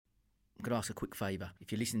I'm going to ask a quick favour.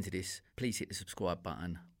 If you're listening to this, please hit the subscribe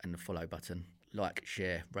button and the follow button. Like,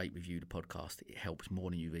 share, rate, review the podcast. It helps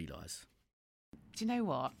more than you realise. Do you know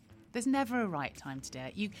what? There's never a right time to do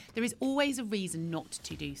it. There is always a reason not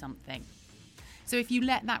to do something. So if you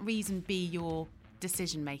let that reason be your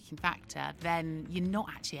decision-making factor, then you're not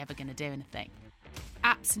actually ever going to do anything.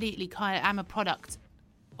 Absolutely, kind of, I'm a product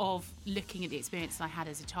of looking at the experience I had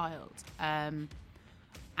as a child. And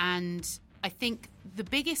I think the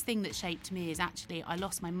biggest thing that shaped me is actually I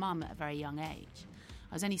lost my mum at a very young age.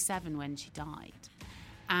 I was only 7 when she died.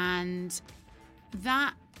 And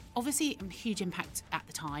that, obviously, a huge impact at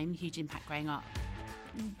the time, huge impact growing up.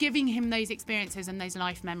 Giving him those experiences and those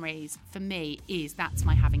life memories, for me, that's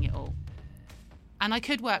my having it all. And I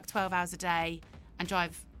could work 12 hours a day and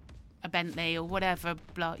drive a Bentley or whatever,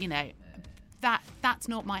 blah, you know, that's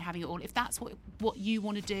not my having it all. If that's what you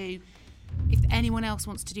want to do, if anyone else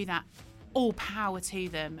wants to do that, all power to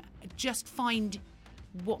them. Just find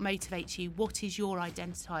what motivates you, what is your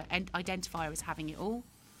identifier as having it all,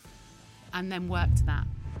 and then work to that.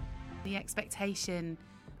 The expectation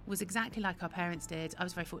was exactly like our parents did. I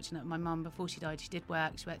was very fortunate. My mum, before she died, she did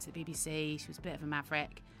work. She worked at the BBC. She was a bit of a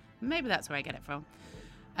maverick. Maybe that's where I get it from.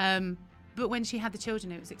 But when she had the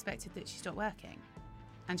children, it was expected that she stopped working,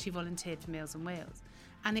 and she volunteered for Meals on Wheels.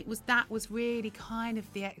 And that was really kind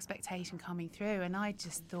of the expectation coming through. And I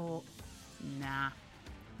just thought, nah,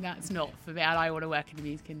 that's not for me. And I want to work in the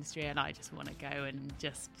music industry, and I just want to go and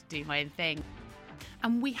just do my own thing.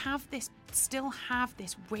 And we still have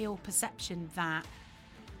this real perception that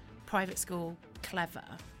private school clever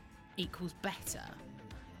equals better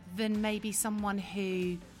than maybe someone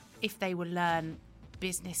who, if they will learn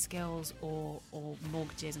business skills or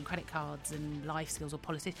mortgages and credit cards and life skills or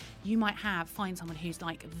politics, you might find someone who's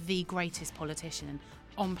like the greatest politician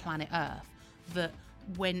on planet Earth that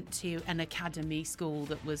went to an academy school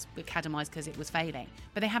that was academised because it was failing,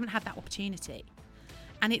 but they haven't had that opportunity.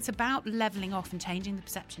 And it's about levelling off and changing the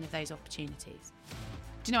perception of those opportunities.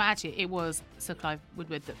 Do you know, actually, it was Sir Clive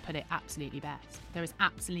Woodward that put it absolutely best. There is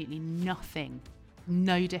absolutely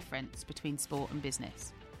no difference between sport and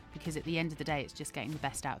business, because at the end of the day, it's just getting the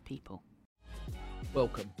best out of people.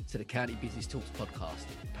 Welcome to the County Business Talks podcast,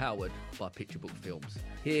 powered by Picture Book Films.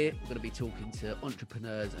 Here, we're going to be talking to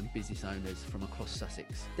entrepreneurs and business owners from across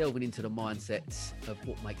Sussex, delving into the mindsets of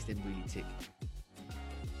what makes them really tick.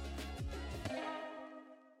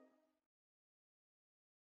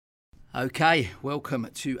 Okay, welcome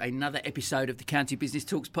to another episode of the County Business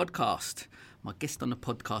Talks podcast. My guest on the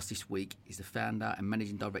podcast this week is the founder and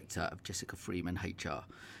managing director of Jessica Freeman HR.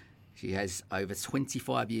 She has over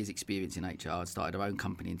 25 years experience in HR and started her own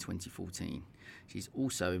company in 2014. She's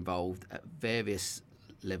also involved at various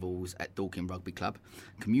levels at Dorking Rugby Club,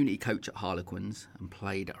 community coach at Harlequins, and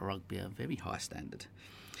played rugby at a very high standard.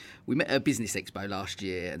 We met at a business expo last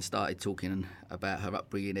year and started talking about her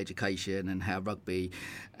upbringing, education, and how rugby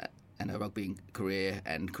and her rugby career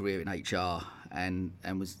and career in HR, and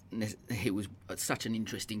it was such an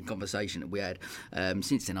interesting conversation that we had.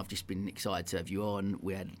 Since then, I've just been excited to have you on.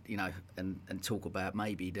 We had, and talk about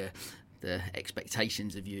maybe the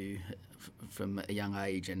expectations of you from a young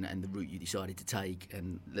age and the route you decided to take,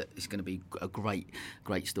 and it's going to be a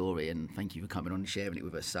great story. And thank you for coming on and sharing it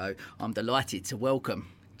with us. So I'm delighted to welcome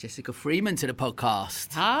Jessica Freeman to the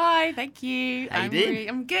podcast. Hi, thank you. How you doing?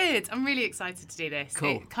 I'm good. I'm really excited to do this.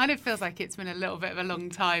 Cool. It kind of feels like it's been a little bit of a long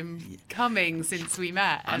time coming since we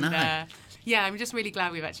met. I know. I'm just really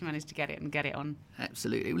glad we've actually managed to get it on.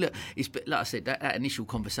 Absolutely. Look, it's like I said, that initial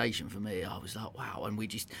conversation for me, I was like, wow, and we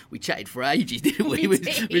chatted for ages, didn't we? We was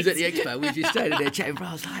at the expo. We just stayed there chatting for.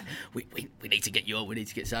 I was like, we need to get you on. We need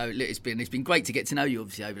to get. So look, it's been great to get to know you,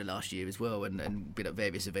 obviously, over the last year as well, and been at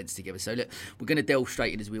various events together. So look, we're going to delve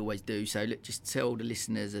straight in as we always do. So look, just tell the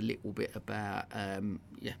listeners a little bit about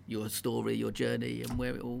your story, your journey, and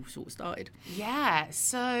where it all sort of started. Yeah.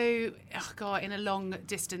 So, in a long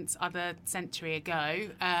distance, other century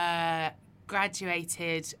ago.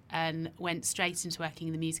 Graduated and went straight into working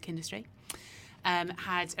in the music industry.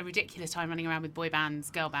 Had a ridiculous time running around with boy bands,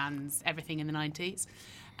 girl bands, everything in the 90s.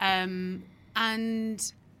 And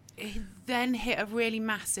then hit a really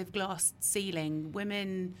massive glass ceiling.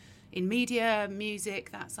 Women in media,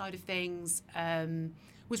 music, that side of things,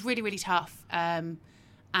 was really, really tough. And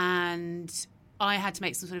I had to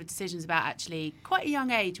make some sort of decisions about actually quite a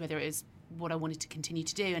young age, whether it was what I wanted to continue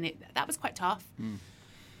to do. And that was quite tough.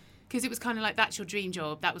 Because it was kind of like, that's your dream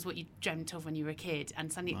job. That was what you dreamt of when you were a kid. And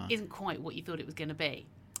suddenly it isn't quite what you thought it was going to be.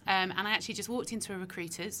 And I actually just walked into a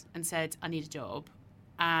recruiter's and said, I need a job.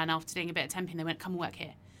 And after doing a bit of temping, they went, come and work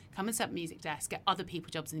here. Come and set up a music desk, get other people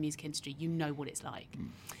jobs in the music industry. You know what it's like.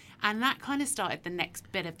 And that kind of started the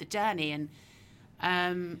next bit of the journey,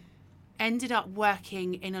 and ended up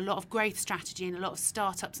working in a lot of growth strategy and a lot of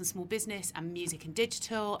startups and small business and music and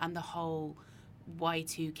digital and the whole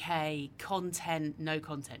Y2K content,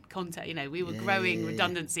 you know, we were growing,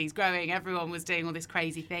 redundancies growing, everyone was doing all this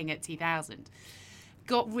crazy thing at 2000.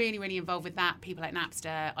 Got really, really involved with that, people like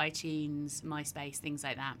Napster, iTunes, MySpace, things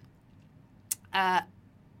like that.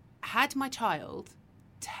 Had my child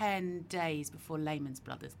 10 days before Lehman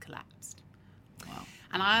Brothers collapsed. Wow.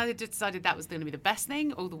 And I decided that was going to be the best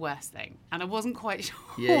thing or the worst thing. And I wasn't quite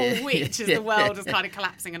sure which, as the world was kind of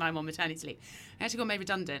collapsing and I'm on maternity leave. I actually got made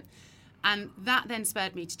redundant. And that then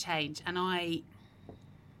spurred me to change. And I,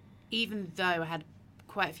 even though I had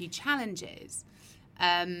quite a few challenges,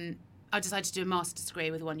 I decided to do a master's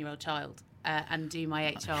degree with a 1-year-old child and do my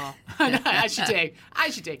HR. I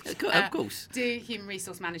actually do. Of course. Do human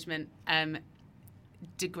resource management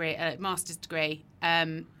degree, master's degree.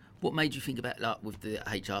 What made you think about, like, with the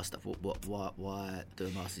HR stuff? Why do a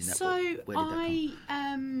master's in that? So where did that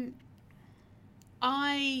come?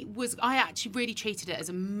 I actually really treated it as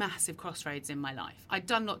a massive crossroads in my life. I'd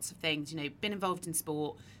done lots of things, you know, been involved in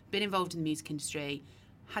sport, been involved in the music industry,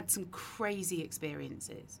 had some crazy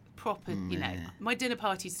experiences. Proper, you know, my dinner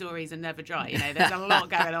party stories are never dry. You know, there's a lot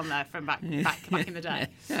going on there from back in the day.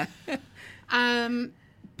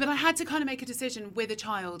 But I had to kind of make a decision with a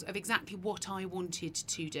child of exactly what I wanted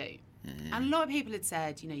to do. And a lot of people had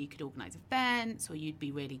said, you know, you could organise events or you'd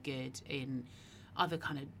be really good in other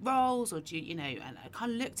kind of roles, or you know, and I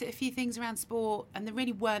kind of looked at a few things around sport, and there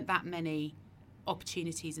really weren't that many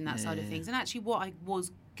opportunities in that side of things. And actually what I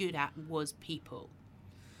was good at was people.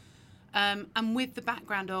 And with the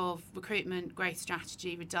background of recruitment, growth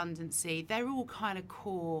strategy, redundancy, they're all kind of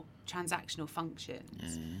core transactional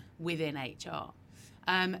functions within HR.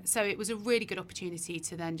 So it was a really good opportunity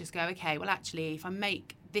to then just go, okay, well, actually, if I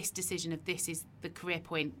make this decision of this is the career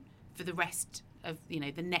point for the rest of, you know,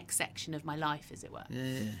 the next section of my life, as it were,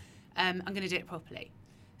 I'm going to do it properly.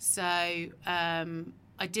 So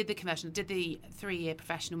I did the conversion, I did the 3-year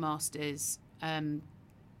professional masters,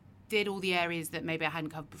 did all the areas that maybe I hadn't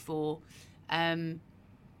covered before,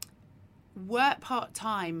 worked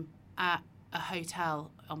part-time at a hotel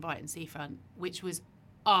on Brighton seafront, which was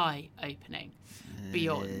eye-opening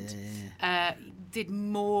beyond. Did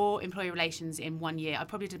more employee relations in 1 year. I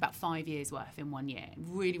probably did about 5 years worth in 1 year.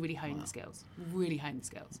 Really honed the skills.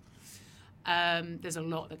 There's a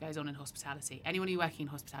lot that goes on in hospitality. Anyone who's working in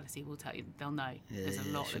hospitality will tell you, they'll know there's a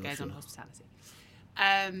lot that goes on in hospitality.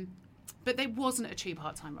 But there wasn't a true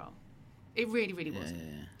part-time role. It really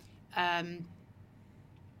wasn't. And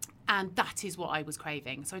that is what I was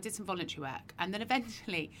craving. So I did some voluntary work. And then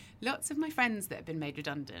eventually, lots of my friends that had been made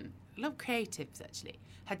redundant, a lot of creatives actually,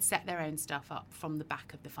 had set their own stuff up from the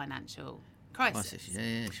back of the financial crisis.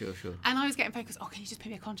 Sure. And I was getting focused, can you just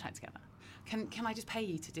pay me a contract together? Can I just pay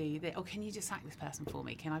you to do that? Or can you just sack this person for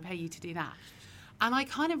me? Can I pay you to do that? And I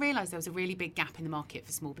kind of realised there was a really big gap in the market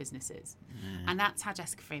for small businesses. And that's how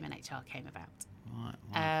Jessica Freeman HR came about.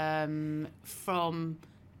 Right. From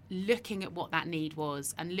looking at what that need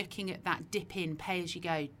was and looking at that dip in, pay as you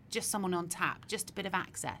go, just someone on tap, just a bit of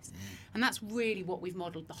access. And that's really what we've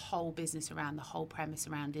modelled the whole business around, the whole premise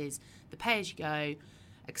around is the pay as you go,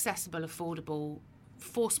 accessible, affordable,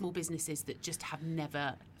 for small businesses that just have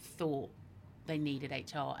never thought they needed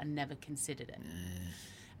HR and never considered it.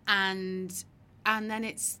 And then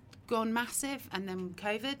it's gone massive, and then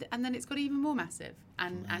COVID, and then it's got even more massive.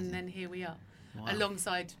 And then here we are,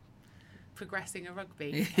 alongside progressing a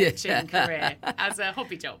rugby coaching career as a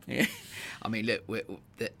hobby job. I mean, look,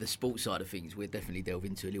 the sports side of things we'll definitely delve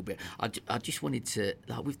into a little bit. I just wanted to,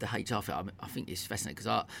 like, with the HR thing, I think it's fascinating because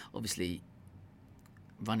I obviously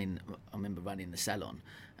I remember running the salon,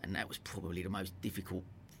 and that was probably the most difficult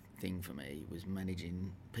thing for me, was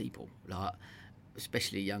managing people, like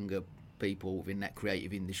especially younger people within that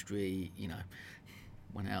creative industry. You know,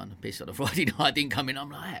 went out on the piss on a Friday night, didn't come in,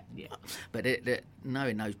 I'm like, but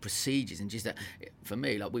knowing those procedures, and just that, for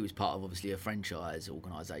me, like, we was part of obviously a franchise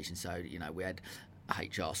organisation, so, you know, we had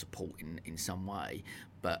HR support in some way,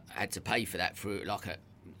 but had to pay for that through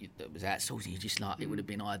that was outsourcing. Just like, it would have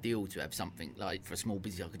been ideal to have something like, for a small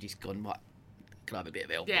business, I could just go and, like, can I have a bit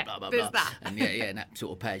of help? Yeah, blah, blah, there's blah. that. And and that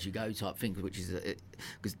sort of pay as you go type thing, which is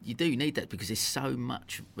because you do need that, because there's so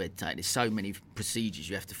much red tape, there's so many procedures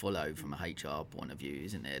you have to follow from a HR point of view,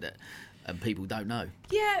 isn't there, that people don't know.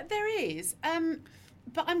 Yeah, there is.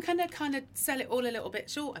 But I'm going to kind of sell it all a little bit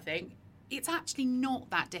short, I think. It's actually not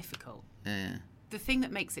that difficult. Yeah. The thing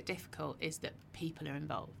that makes it difficult is that people are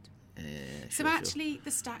involved. So actually,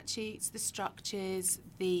 the statutes, the structures,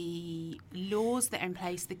 the laws that are in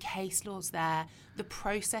place, the case laws there, the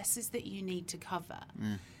processes that you need to cover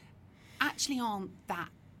actually aren't that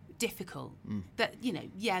difficult. That, you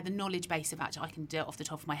know, the knowledge base of actually I can do it off the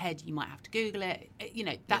top of my head. You might have to Google it. You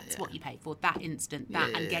know, that's what you pay for, that instant,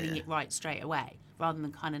 and getting it right straight away, rather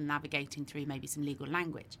than kind of navigating through maybe some legal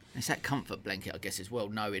language. It's that comfort blanket, I guess, as well,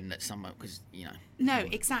 knowing that someone, because, you know. No,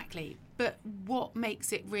 exactly. But what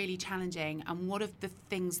makes it really challenging, and one of the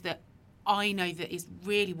things that I know that is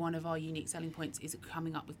really one of our unique selling points, is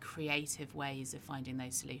coming up with creative ways of finding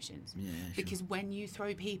those solutions. Yeah, sure. Because when you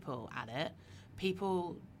throw people at it,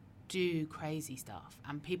 people do crazy stuff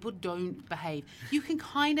and people don't behave. You can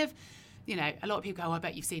kind of, you know, a lot of people go, I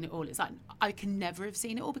bet you've seen it all. It's like, I can never have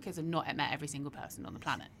seen it all because I've not met every single person on the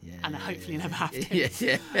planet. And I hopefully never have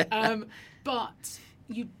to. But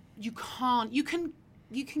you can't, you can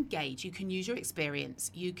gauge, you can use your experience,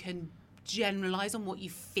 you can generalise on what you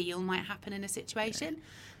feel might happen in a situation,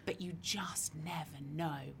 but you just never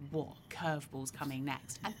know what curveball's coming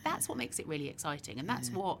next. And that's what makes it really exciting. And that's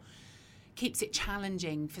what keeps it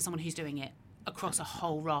challenging for someone who's doing it across a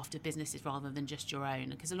whole raft of businesses rather than just your own.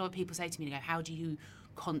 Because a lot of people say to me, they go, how do you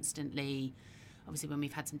constantly, obviously when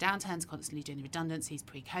we've had some downturns, constantly doing the redundancies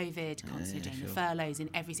pre-COVID, constantly doing the furloughs in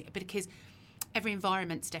everything, because every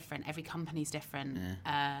environment's different, every company's different,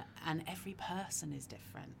 and every person is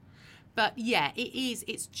different. But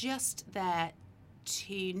it's just there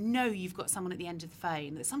to know you've got someone at the end of the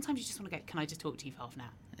phone that sometimes you just want to go, can I just talk to you for half an hour?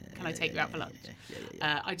 Can I take you out for lunch?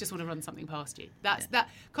 I just want to run something past you. That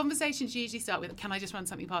conversations usually start with, can I just run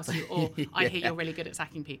something past you? Or I hear you're really good at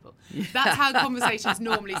sacking people. That's how conversations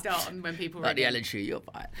normally start when people like the Ellen Tree, you're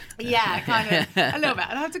fine. Yeah, kind of a little bit.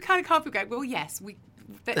 And I have to kind of calm people go, well, yes,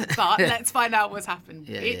 but let's find out what's happened.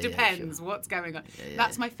 It depends what's going on.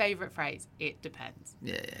 That's my favourite phrase. It depends.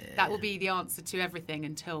 That will be the answer to everything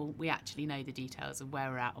until we actually know the details of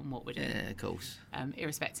where we're at and what we're doing. Yeah, of course.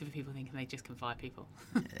 Irrespective of people thinking they just can fire people.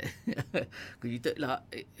 Because you do,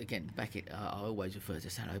 like, again, back it. I always refer to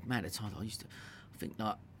the amount of times I used to think,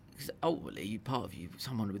 like, because ultimately, part of you,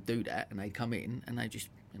 someone would do that, and they'd come in and they just,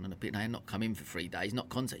 you know, they'd not come in for 3 days, not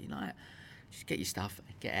contact you, like. Just get your stuff,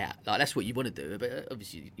 get out. Like, that's what you want to do, but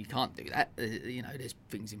obviously you can't do that. You know, there's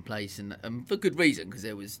things in place, and for good reason, because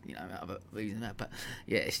there was, you know, other reason that. But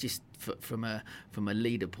yeah, it's just from a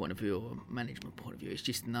leader point of view or a management point of view, it's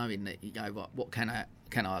just knowing that you go, right, what can I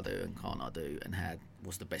do and can't I do, and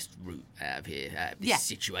what's the best route out of here, out of this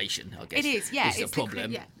situation? I guess it is. Yeah, this is a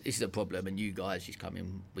problem. This is a problem, and you guys just come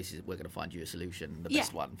in. We're going to find you a solution, the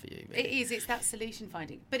best one for you. Really. It is. It's that solution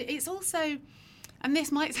finding, but it's also. And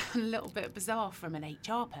this might sound a little bit bizarre from an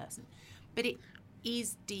HR person, but it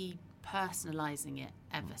is depersonalising it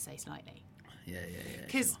ever so slightly. Yeah.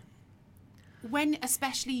 Because when,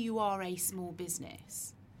 especially you are a small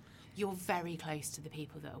business, you're very close to the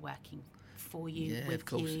people that are working for you, with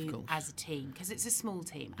you as a team, because it's a small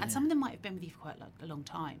team. And some of them might have been with you for quite a long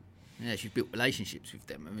time. Yeah, you've built relationships with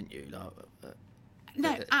them, haven't you?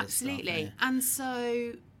 No, absolutely. And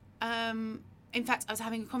so... in fact, I was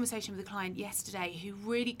having a conversation with a client yesterday who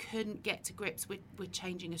really couldn't get to grips with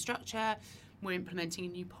changing a structure. We're implementing a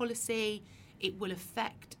new policy. It will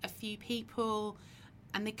affect a few people.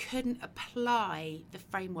 And they couldn't apply the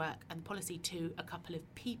framework and the policy to a couple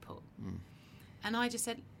of people. And I just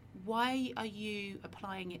said, why are you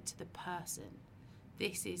applying it to the person?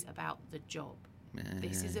 This is about the job.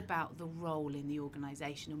 This is about the role in the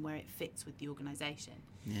organisation and where it fits with the organisation.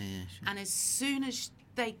 Sure. And as soon as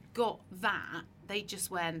they got that, they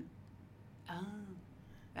just went, oh,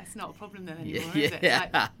 that's not a problem then anymore, is it?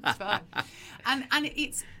 Like, it's fine. And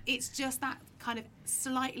it's just that kind of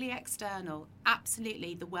slightly external,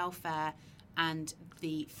 absolutely the welfare and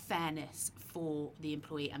the fairness for the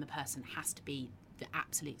employee and the person has to be the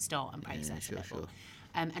absolute start and process level. Sure.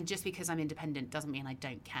 And just because I'm independent doesn't mean I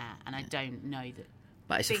don't care and I don't know that.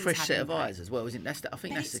 But it's a fresh set of eyes as well, isn't it? I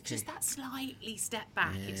think that's the key. It's just that slightly step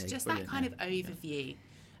back. It's just that kind of overview.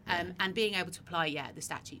 And being able to apply, the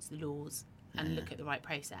statutes, the laws, and look at the right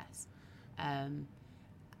process.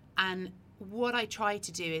 And what I try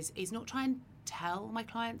to do is not try and tell my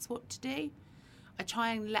clients what to do. I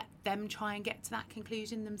try and let them try and get to that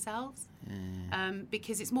conclusion themselves.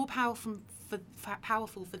 Because it's more powerful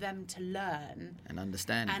for them to learn and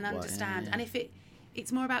understand. And if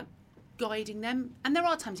it's more about guiding them, and there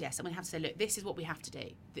are times and we have to say, look, this is what we have to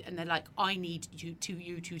do, and they're like, I need you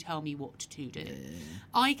to tell me what to do.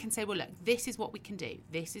 I can say, well, look, this is what we can do,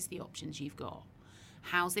 this is the options you've got,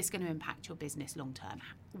 how's this going to impact your business long term,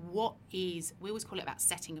 we always call it about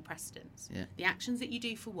setting a precedence. The actions that you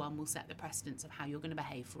do for one will set the precedence of how you're going to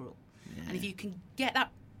behave for all. And if you can get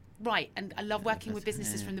right. And I love working with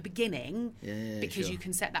businesses from the beginning because sure. you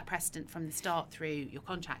can set that precedent from the start through your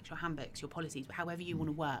contracts, your handbooks, your policies, however you want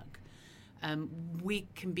to work. We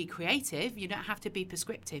can be creative. You don't have to be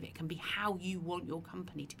prescriptive. It can be how you want your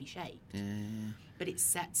company to be shaped. But it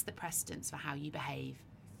sets the precedence for how you behave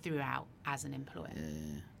throughout as an employer.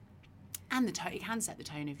 And it can set the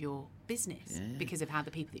tone of your business because of how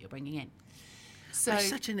the people that you're bringing in. So it's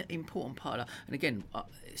such an important part. And again,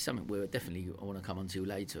 it's something we're definitely I want to come on to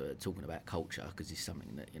later, talking about culture, because it's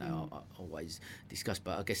something that I always discuss.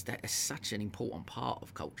 But I guess that is such an important part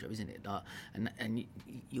of culture, isn't it? And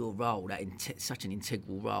your role, such an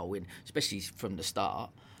integral role, especially from the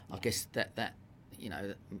start. I guess that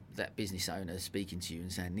business owner speaking to you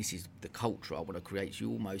and saying, this is the culture I want to create. So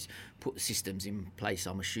you almost put the systems in place,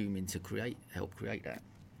 I'm assuming, to help create that.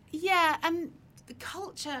 Yeah, and the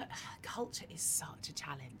culture is such a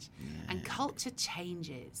challenge, and culture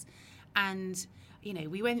changes. And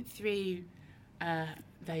we went through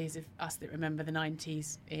those of us that remember the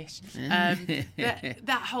 90s-ish,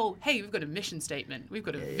 that whole, hey, we've got a mission statement, we've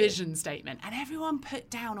got a vision statement, and everyone put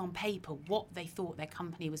down on paper what they thought their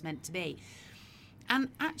company was meant to be. And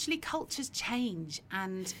actually cultures change,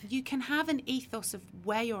 and you can have an ethos of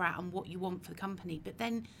where you're at and what you want for the company, but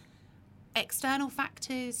then external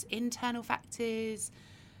factors, internal factors,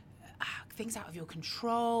 things out of your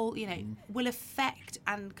control, will affect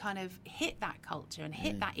and kind of hit that culture and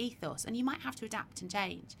hit that ethos, and you might have to adapt and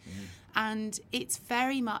change. And it's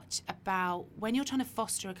very much about, when you're trying to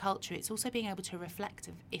foster a culture, it's also being able to reflect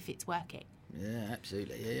if it's working. Yeah,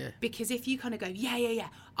 absolutely, yeah. Because if you kind of go,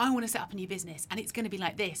 I want to set up a new business and it's going to be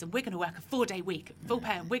like this, and we're going to work a 4-day week, full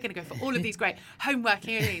pay, and we're going to go for all of these great home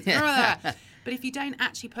working things. But if you don't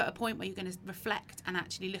actually put a point where you're going to reflect and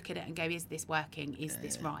actually look at it and go, is this working? Is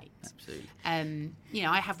this right? Absolutely.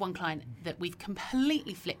 I have one client that we've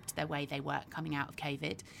completely flipped their way they work coming out of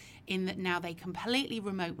COVID, in that now they completely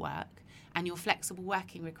remote work, and your flexible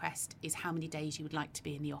working request is how many days you would like to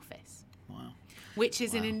be in the office. Wow. Which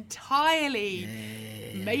is an entirely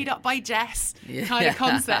made up by Jess kind of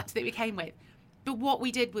concept that we came with. But what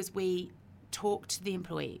we did was we talked to the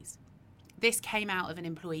employees. This came out of an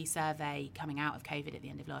employee survey coming out of COVID at the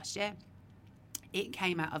end of last year. It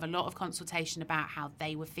came out of a lot of consultation about how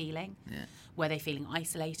they were feeling. Were they feeling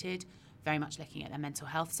isolated? Very much looking at their mental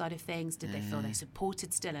health side of things. Did they feel they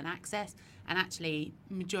supported still and access? And actually,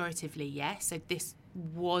 majoritively, yes. So this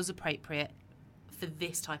was appropriate for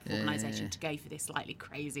this type of organisation to go for this slightly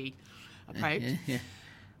crazy approach.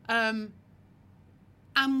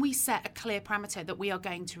 And we set a clear parameter that we are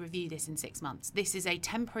going to review this in 6 months. This is a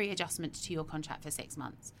temporary adjustment to your contract for 6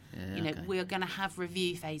 months. We're going to have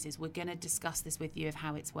review phases. We're going to discuss this with you of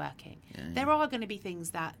how it's working. There are going to be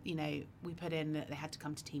things that, we put in that they had to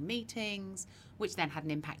come to team meetings, which then had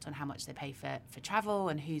an impact on how much they pay for travel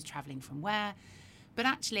and who's travelling from where. But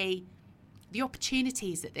actually, the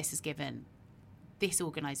opportunities that this has given this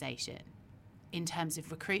organisation in terms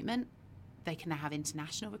of recruitment, they can now have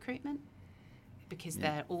international recruitment because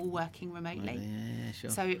they're all working remotely. Sure.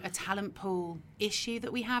 So a talent pool issue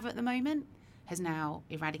that we have at the moment has now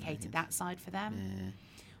eradicated that side for them.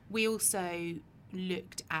 We also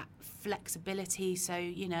looked at flexibility. So,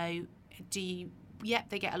 they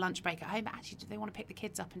get a lunch break at home, but actually do they want to pick the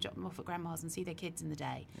kids up and drop them off at grandma's and see their kids in the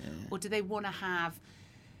day? Or do they want to have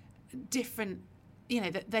different,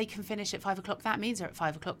 that they can finish at 5 o'clock, that means they're at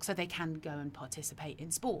 5 o'clock, so they can go and participate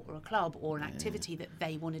in sport or a club or an activity that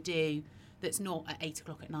they want to do that's not at 8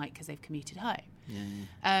 o'clock at night because they've commuted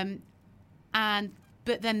home.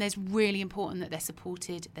 But then there's really important that they're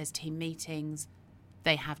supported, there's team meetings,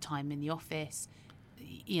 they have time in the office,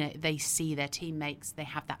 they see their teammates, they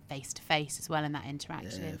have that face-to-face as well and that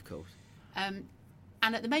interaction. Yeah, of course. And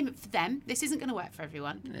at the moment for them, this isn't going to work for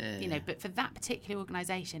everyone, but for that particular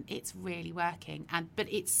organisation, it's really working.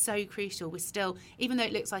 But it's so crucial. We're still, even though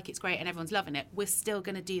it looks like it's great and everyone's loving it, we're still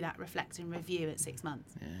going to do that reflect and review at 6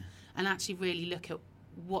 months. And actually really look at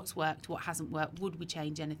what's worked, what hasn't worked, would we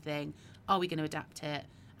change anything, are we going to adapt it,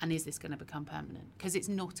 and is this going to become permanent? Because it's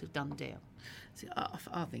not a done deal. See,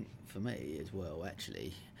 I think for me as well,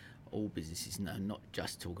 actually, all businesses, not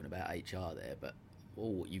just talking about HR there, but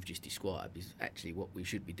all what you've just described is actually what we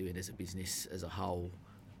should be doing as a business as a whole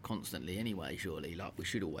constantly anyway, surely. Like, we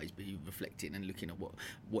should always be reflecting and looking at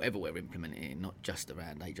whatever we're implementing, not just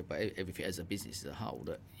around HR, but everything as a business as a whole,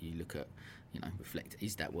 that you look at, reflect,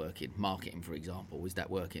 is that working? Marketing, for example, is that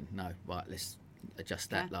working? No, right, let's adjust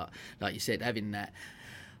that. Like you said, having that,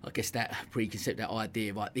 I guess, that preconcept, that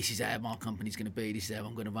idea, right, this is how my company's going to be, this is how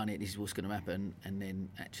I'm going to run it, this is what's going to happen, and then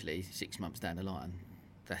actually 6 months down the line,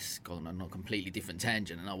 that's gone on a completely different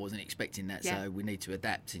tangent, and I wasn't expecting that. Yeah. So we need to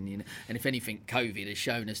adapt, and and if anything, COVID has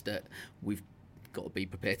shown us that we've got to be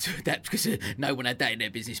prepared to adapt, because no one had that in their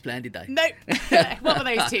business plan, did they? No. What were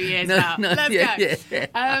those 2 years now? Let's go.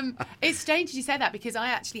 Yeah. It's strange you said that, because I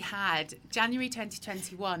actually had January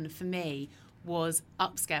 2021 for me was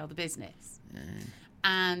upscale the business.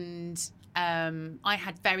 And I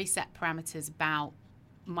had very set parameters about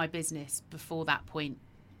my business before that point,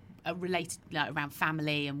 related around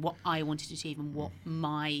family and what I wanted to achieve and what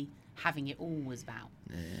my having it all was about.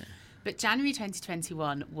 But January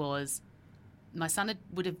 2021 was, my son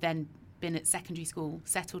would have then been at secondary school,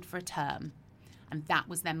 settled for a term, and that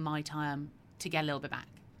was then my time to get a little bit back.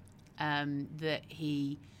 I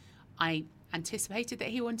anticipated that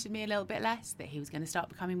he wanted me a little bit less, that he was going to start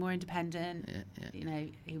becoming more independent.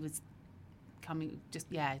 He was coming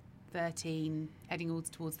 13, heading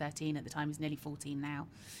towards 13 at the time. He's nearly 14 now.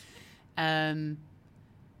 And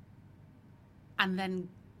then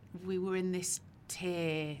we were in this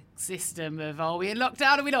tier system of, are we in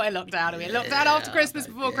lockdown? Are we not in lockdown? Are we in lockdown after Christmas,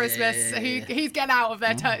 before Christmas? Who's getting out of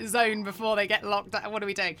their zone before they get locked out? What are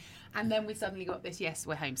we doing? And then we suddenly got this, yes,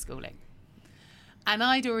 we're homeschooling. And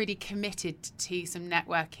I'd already committed to some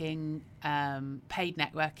networking, paid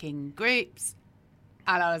networking groups.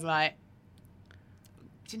 And I was like,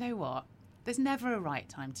 do you know what? There's never a right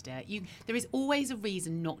time to do it. There is always a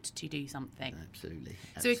reason not to do something. Absolutely.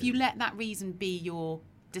 So if you let that reason be your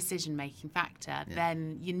decision-making factor,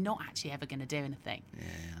 then you're not actually ever going to do anything.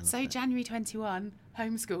 So January 21,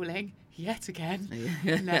 homeschooling, yet again.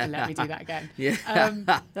 Never let me do that again.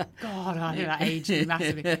 God, I know that aged me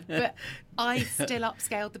massively. But I still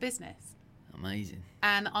upscaled the business. Amazing.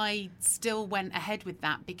 And I still went ahead with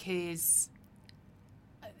that because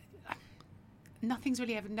no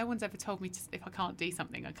one's ever told me if I can't do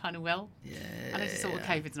something, I kind of will. And I just thought, well,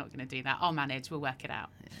 COVID's not going to do that. I'll manage. We'll work it out.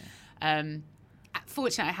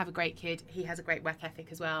 Fortunately, I have a great kid. He has a great work ethic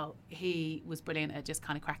as well. He was brilliant at just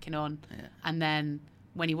kind of cracking on. And then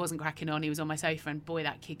when he wasn't cracking on, he was on my sofa, and boy,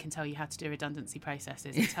 that kid can tell you how to do redundancy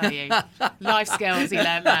processes and tell you life skills he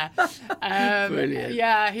learned there. Brilliant.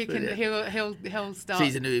 Yeah, he Brilliant. can. He'll start.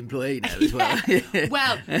 She's a new employee now as well.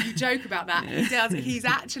 Well, you joke about that. He does. He's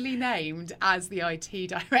actually named as the IT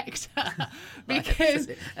director because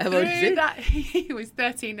through that, he was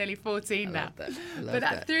 13, nearly 14 now. But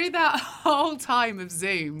through that whole time of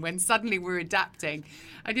Zoom, when suddenly we're adapting,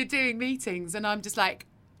 and you're doing meetings, and I'm just like,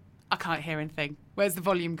 I can't hear anything. Where's the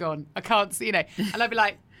volume gone? I can't see, And I'd be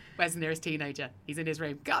like, where's the nearest teenager? He's in his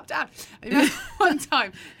room. Go up, down. And one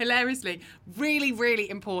time, hilariously, really, really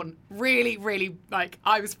important, really, really,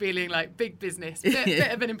 I was feeling like big business,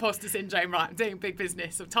 bit of an imposter syndrome, right? I'm doing big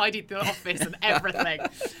business. I've tidied the office and everything.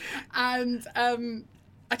 And I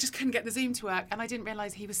just couldn't get the Zoom to work, and I didn't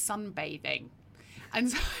realise he was sunbathing. And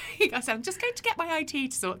so I said, I'm just going to get my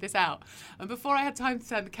IT to sort this out. And before I had time to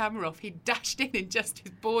turn the camera off, he dashed in just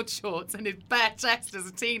his board shorts and his bare chest as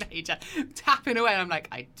a teenager, tapping away. And I'm like,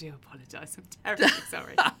 I do apologise. I'm terribly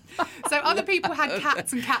sorry. So other people had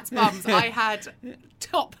cats and cats' bums. I had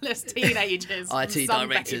topless teenagers. IT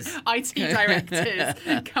directors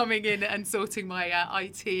coming in and sorting my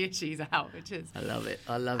IT issues out, which is... I love it.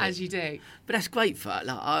 As you do. But that's great for,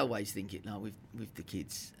 I always think it, with the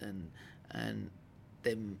kids and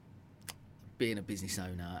them being a business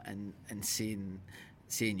owner and seeing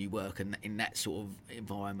you work in that sort of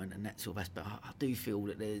environment and that sort of aspect, I do feel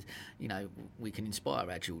that there's, we can inspire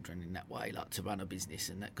our children in that way, to run a business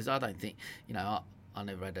and that, because I don't think, I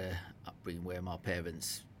never had a upbringing where my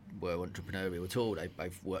parents were entrepreneurial at all. They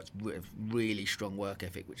both worked with really strong work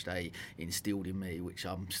ethic, which they instilled in me, which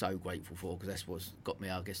I'm so grateful for, because that's what's got me,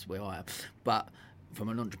 I guess, where I am. But from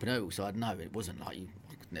an entrepreneurial side, no, it wasn't like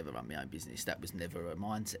I could never run my own business. That was never a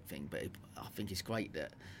mindset thing. But I think it's great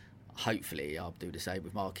that hopefully I'll do the same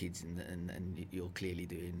with my kids, and you're clearly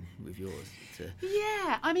doing with yours.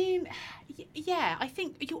 Yeah, I mean, I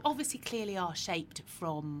think you obviously clearly are shaped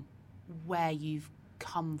from where you've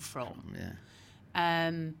come from.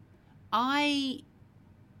 I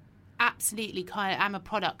absolutely kind of am a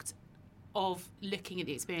product of looking at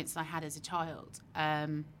the experience I had as a child.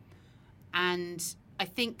 And I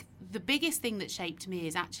think the biggest thing that shaped me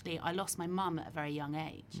is actually I lost my mum at a very young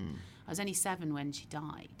age. I was only 7 when she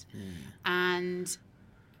died. And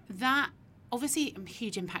that, obviously,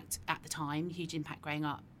 huge impact at the time, huge impact growing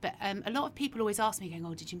up. But a lot of people always ask me, going,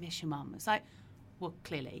 oh, did you miss your mum? It's like, well,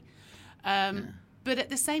 clearly. But at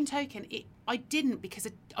the same token, I didn't, because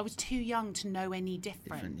I was too young to know any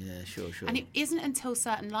different. Yeah, sure. And it isn't until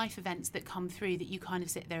certain life events that come through that you kind of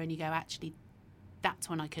sit there and you go, actually, that's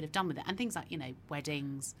when I could have done with it. And things like,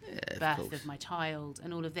 weddings, birth of my child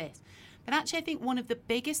and all of this. But actually, I think one of the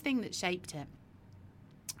biggest things that shaped it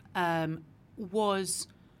was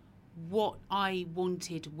what I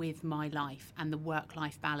wanted with my life and the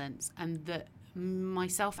work-life balance, and that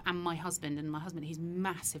myself and my husband, he's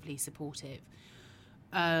massively supportive,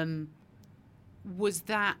 was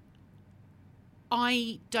that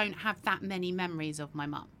I don't have that many memories of my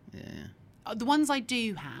mum. Yeah. The ones I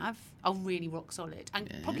do have are really rock solid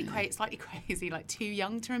and probably slightly crazy, like too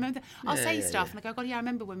young to remember. I'll say stuff and I go, God, yeah, I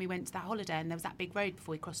remember when we went to that holiday and there was that big road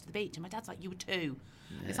before we crossed to the beach, and my dad's like, you were 2.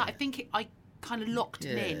 Yeah. It's like, I think I kind of locked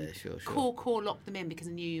them in. Sure. Core locked them in because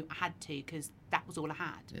I knew I had to, because that was all I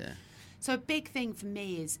had. Yeah. So a big thing for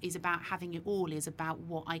me is about having it all, is about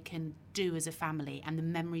what I can do as a family and the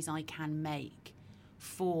memories I can make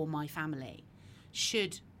for my family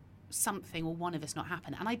should something or one of us not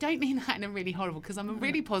happen. And I don't mean that in a really horrible, because I'm a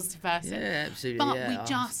really positive person. Yeah, absolutely. But we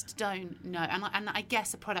just don't know. And I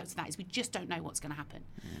guess a product of that is we just don't know what's going to happen.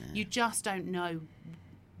 Yeah. You just don't know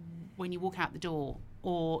when you walk out the door,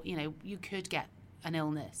 or, you know, you could get an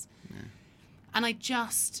illness. Yeah. And I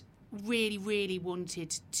just really, really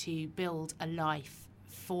wanted to build a life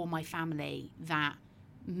for my family that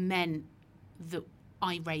meant that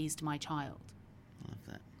I raised my child. Love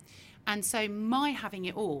that. And so my having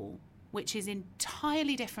it all, which is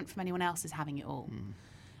entirely different from anyone else's having it all,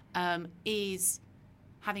 is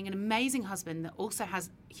having an amazing husband that also has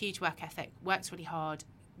huge work ethic, works really hard,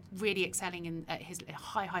 really excelling at his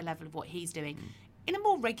high level of what he's doing in a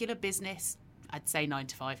more regular business. I'd say 9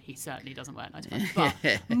 to 5. He certainly doesn't work 9 to 5,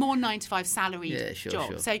 but more 9 to 5 salaried job.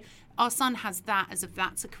 Sure. So our son has that as if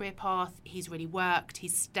that's a career path. He's really worked.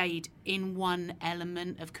 He's stayed in one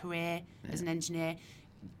element of career as an engineer.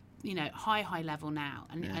 You know, high level now.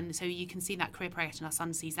 And so you can see that career progression. Our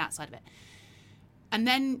son sees that side of it. And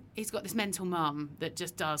then he's got this mental mum that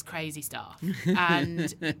just does crazy stuff.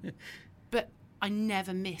 But I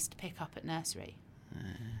never missed pick up at nursery.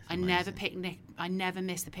 I never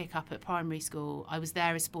missed the pick up at primary school. I was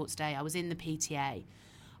there as sports day. I was in the PTA.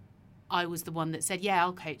 I was the one that said, yeah,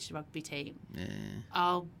 I'll coach the rugby team. Yeah.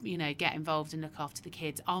 I'll, get involved and look after the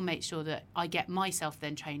kids. I'll make sure that I get myself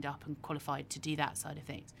then trained up and qualified to do that side of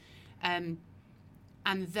things. And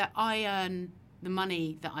that I earn the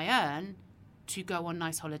money that I earn to go on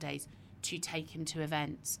nice holidays, to take him to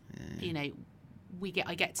events. Yeah.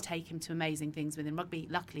 I get to take him to amazing things within rugby.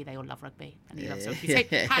 Luckily, they all love rugby, and he loves rugby.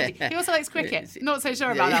 So handy. He also likes cricket. Not so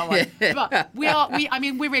sure about that one, but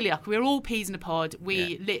we're really lucky. We're all peas in a pod.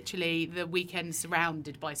 We literally the weekend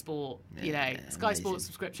surrounded by sport. Sky Sports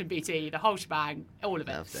subscription, BT, the whole shebang, all of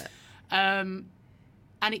it. Love that.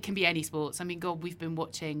 And it can be any sports. I mean, God, we've been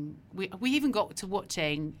watching. We even got to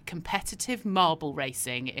watching competitive marble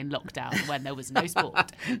racing in lockdown when there was no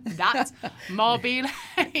sport. That's Marbile.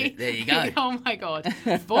 There you go. Oh my God,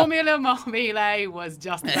 Formula Marbile was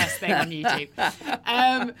just the best thing on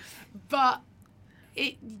YouTube. But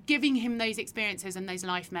giving him those experiences and those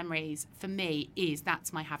life memories for me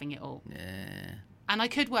that's my having it all. Yeah. And I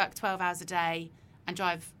could work 12 hours a day and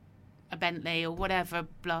drive a Bentley or whatever,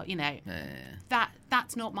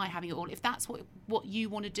 that's not my having it all. If that's what you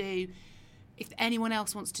want to do, if anyone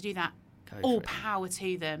else wants to do that, all power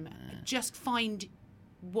to them. Just find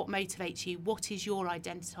what motivates you, what is your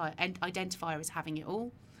identifier as having it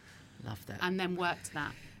all. Love that. And then work to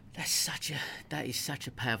that. That is such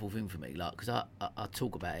a powerful thing for me, because I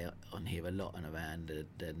talk about it on here a lot and around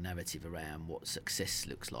the narrative around what success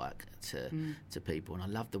looks like to people, and I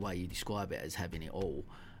love the way you describe it as having it all.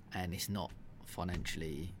 And it's not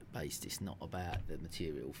financially based. It's not about the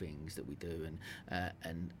material things that we do,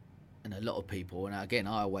 and a lot of people. And again,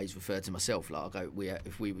 I always refer to myself like I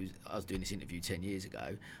was doing this interview 10 years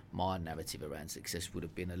ago, my narrative around success would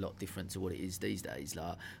have been a lot different to what it is these days.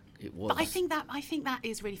 Like it was. But I think that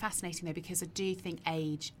is really fascinating though, because I do think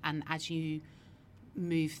age, and as you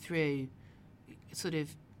move through, sort of,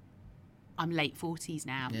 I'm late 40s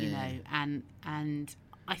now, and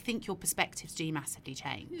I think your perspectives do massively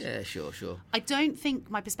change. Yeah, sure. I don't think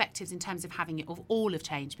my perspectives in terms of having it all have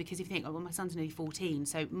changed, because if you think, my son's nearly 14,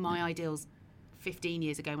 so my ideals 15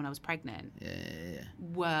 years ago when I was pregnant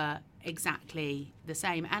were exactly the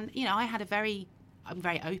same. And, I'm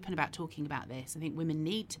very open about talking about this. I think women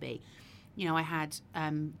need to be. I had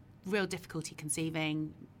real difficulty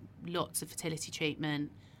conceiving, lots of fertility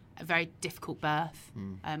treatment, a very difficult birth.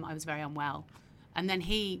 I was very unwell. And then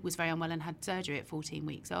he was very unwell and had surgery at 14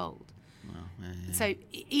 weeks old. Wow, So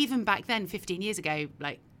even back then, 15 years ago,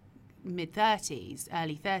 like mid-30s,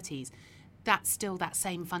 early 30s, that's still that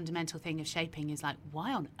same fundamental thing of shaping is like,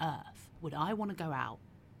 why on earth would I want to go out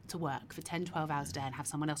to work for 10, 12 hours a day and have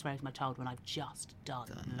someone else raise my child when I've just done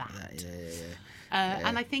that?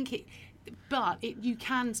 And I think but you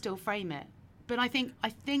can still frame it. But I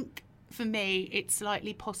think for me, it's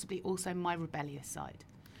slightly possibly also my rebellious side,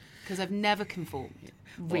 because I've never conformed.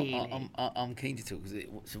 Really, well, I'm keen to talk, because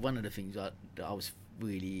so one of the things that I was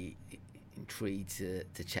really intrigued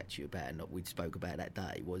to chat to you about, and that we spoke about that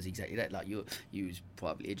day, was exactly that. Like you was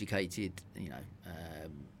privately educated, you know.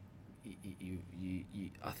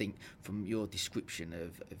 I think from your description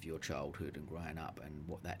of your childhood and growing up and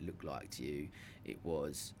what that looked like to you, it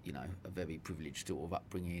was, you know, a very privileged sort of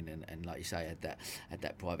upbringing, and like you say, had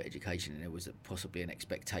that private education, and there was possibly an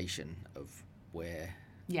expectation of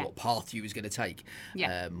what path you was going to take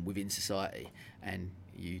within society, and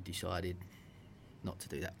you decided not to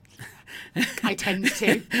do that. I tend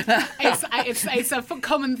to. It's a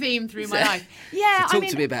common theme through my life. Yeah, so talk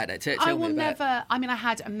to me about that. Tell me about it. I mean, I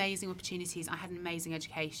had amazing opportunities. I had an amazing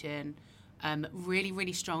education, really,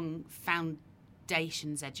 really strong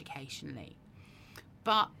foundations educationally.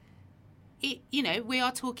 But we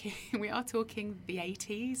are talking the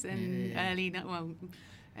 80s and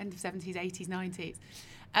end of 70s, 80s,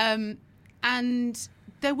 90s, and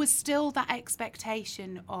there was still that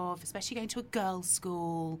expectation of, especially going to a girls'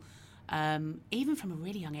 school, even from a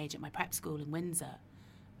really young age at my prep school in Windsor.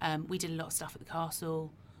 We did a lot of stuff at the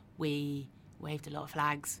castle. We waved a lot of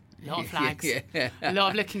flags. A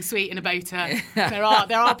lot of looking sweet in a boater. There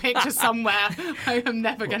are pictures somewhere. I am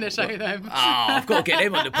never going to show them. I've got to get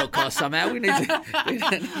them on the podcast somehow. We need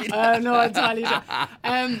to. No, entirely sure.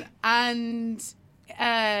 And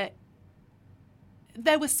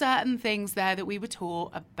there were certain things there that we were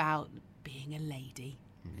taught about being a lady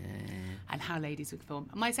and how ladies would perform.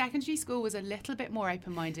 My secondary school was a little bit more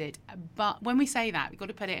open-minded, but when we say that, we've got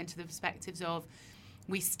to put it into the perspectives of,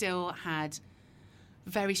 we still had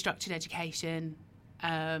very structured education.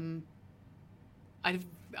 I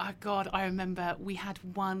remember we had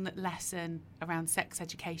one lesson around sex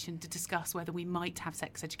education to discuss whether we might have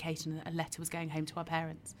sex education, and a letter was going home to our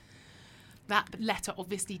parents. That letter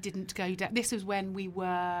obviously didn't go down. This was when we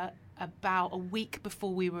were about a week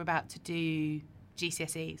before we were about to do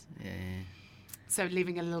GCSEs. Yeah. So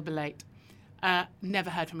leaving a little bit late. Never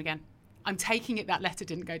heard from again. I'm taking it that letter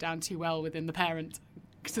didn't go down too well within the parent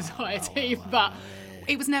society, but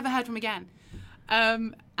it was never heard from again.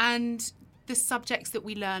 And the subjects that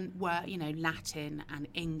we learned were, Latin and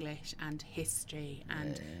English and history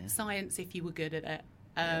and science, if you were good at it.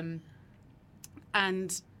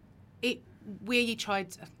 And we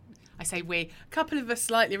tried, I say we, a couple of us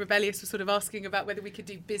slightly rebellious were sort of asking about whether we could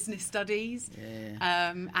do business studies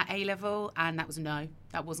at A-level, and that was no,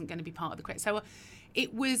 that wasn't going to be part of the curriculum. So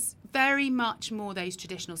it was very much more those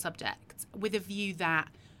traditional subjects, with a view that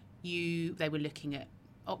they were looking at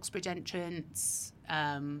Oxbridge entrance,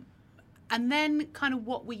 and then kind of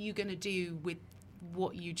what were you going to do with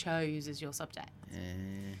what you chose as your subject.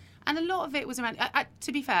 And a lot of it was around,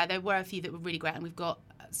 to be fair, there were a few that were really great, and we've got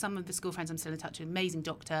some of the school friends I'm still in touch with, amazing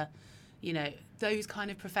doctor, those kind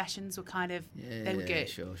of professions were kind of, they were good.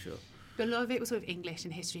 Sure. But a lot of it was sort of English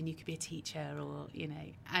and history, and you could be a teacher, or,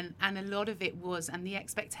 and a lot of it was, and the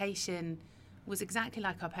expectation was exactly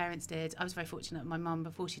like our parents did. I was very fortunate. My mum,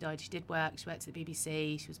 before she died, she did work. She worked at the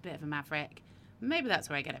BBC. She was a bit of a maverick. Maybe that's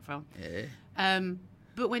where I get it from.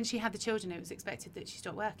 But when she had the children, it was expected that she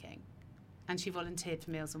stopped working, and she volunteered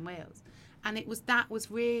for Meals on Wheels. And that was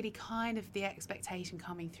really kind of the expectation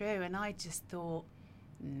coming through. And I just thought,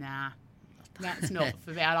 nah, that's not for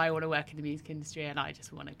me. I want to work in the music industry, and I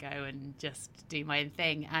just want to go and just do my own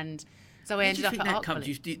thing. And so I ended up at art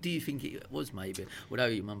college. Do you think it was maybe, although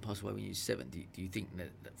your mum passed away when you were 7, do you think that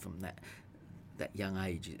from that young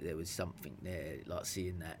age there was something there, like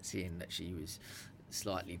seeing that she was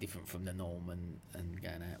slightly different from the norm and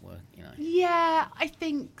going out work, Yeah, I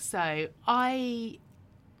think so.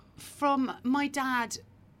 My dad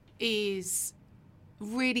is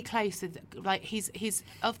really close to, like, he's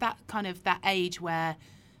of that kind of that age where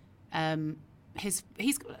he's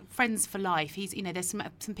friends for life. He's, there's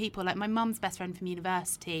some people, like my mum's best friend from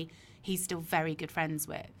university, he's still very good friends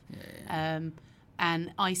with.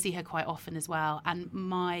 And I see her quite often as well. And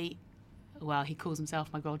he calls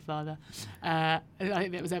himself my godfather. I don't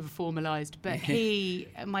think that was ever formalised. But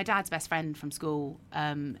my dad's best friend from school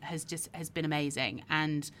has been amazing.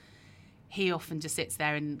 And he often just sits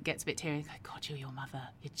there and gets a bit teary and goes, God, you're your mother.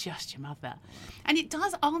 You're just your mother. And it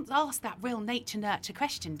does ask that real nature-nurture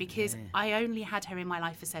question, because I only had her in my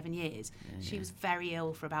life for 7 years. She was very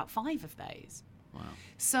ill for about 5 of those. Wow.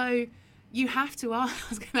 So you have to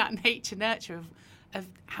ask that nature-nurture of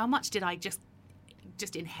how much did I just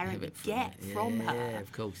just inherently get from her. Yeah,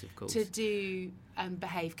 of course. To do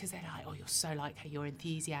behave, because they're like, oh, you're so like her, your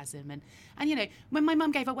enthusiasm. And you know, when my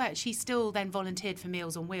mum gave up work, she still then volunteered for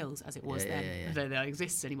Meals on Wheels, as it was then. I don't know if that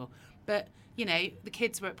exists anymore. But, you know, the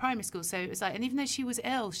kids were at primary school, so it was like, and even though she was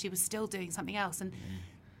ill, she was still doing something else. And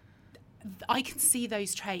I can see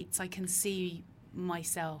those traits. I can see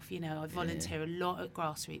myself, you know, I volunteer a lot at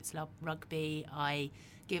grassroots rugby. I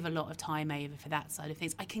give a lot of time over for that side of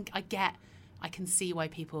things. I can see why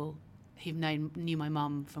people who've knew my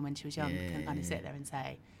mum from when she was young can kind of sit there and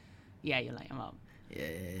say, yeah, you're like your mum.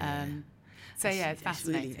 So it's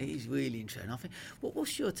fascinating. It's really interesting. I think.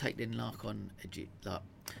 What's your take then, like on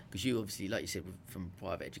because you obviously, like you said, from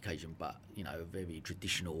private education, but you know, very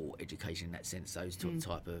traditional education in that sense. Those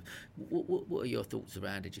type of. What are your thoughts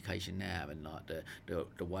around education now, and like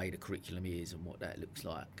the way the curriculum is and what that looks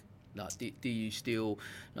like? Like, do you still,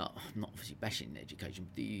 like, I'm not obviously bashing education,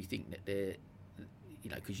 but do you think that they're, you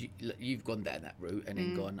know, because you've gone down that route and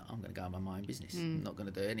then gone, I'm going to go on my own business. I'm not going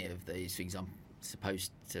to do any of these things I'm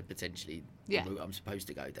supposed to potentially, the route I'm supposed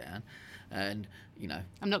to go down. And, you know.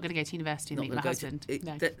 I'm not going to go to university and meet my husband.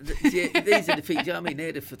 No. These are the things, you know what I mean?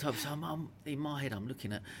 They're the photographers. So in my head, I'm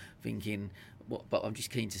looking at thinking, but I'm just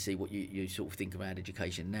keen to see what you sort of think around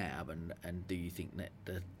education now. And do you think that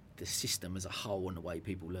the system as a whole and the way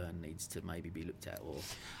people learn needs to maybe be looked at? Or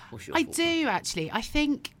what's your thought? Actually. I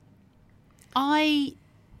think I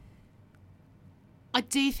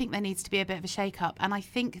do think there needs to be a bit of a shake-up, and I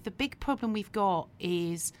think the big problem we've got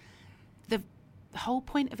is the whole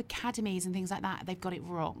point of academies and things like that, they've got it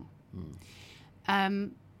wrong.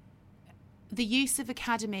 The use of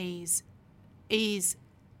academies is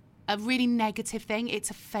a really negative thing.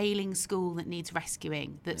 It's a failing school that needs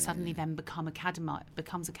rescuing, that suddenly then becomes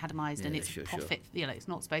academized, and it's profit. You know, it's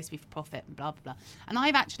not supposed to be for profit and blah, blah, blah. And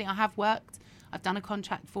I've done a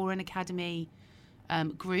contract for an academy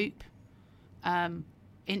group.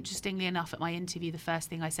 Interestingly enough, at my interview, the first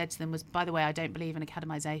thing I said to them was, by the way, I don't believe in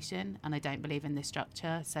academisation and I don't believe in this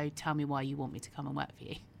structure, so tell me why you want me to come and work for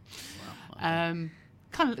you. Wow, okay.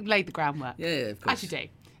 Kind of laid the groundwork. Yeah, of course. As you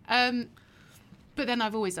do. But then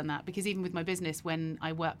I've always done that, because even with my business, when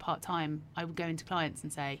I work part-time, I would go into clients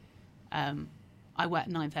and say, I work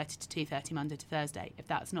 9:30 to 2:30 Monday to Thursday. If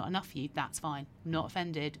that's not enough for you, that's fine. I'm not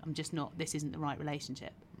offended. I'm just not, this isn't the right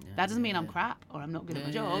relationship. That doesn't mean I'm crap or I'm not good at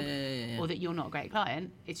my job or that you're not a great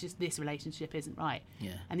client. It's just this relationship isn't right.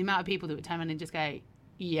 And the amount of people that would turn around and just go,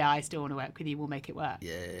 yeah, I still want to work with you, we'll make it work,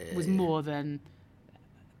 was more than...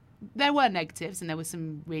 There were negatives, and there were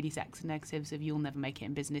some really sexy negatives of, you'll never make it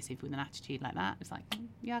in business if with an attitude like that. It's like,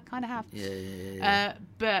 yeah, I kind of have.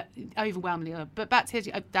 But overwhelmingly, but back to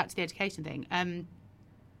the education thing.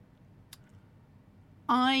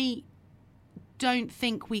 I don't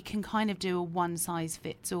think we can kind of do a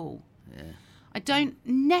one-size-fits-all. I don't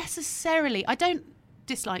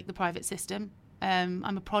dislike the private system.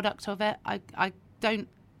 I'm a product of it. I don't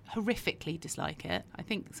horrifically dislike it. I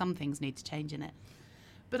think some things need to change in it.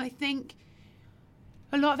 But I think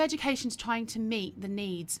a lot of education's trying to meet the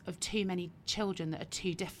needs of too many children that are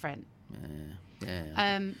too different.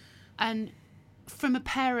 And from a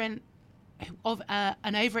parent of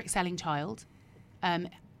an over-excelling child,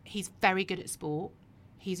 he's very good at sport.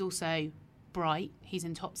 He's also bright. He's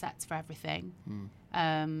in top sets for everything,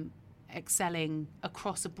 excelling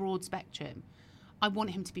across a broad spectrum. I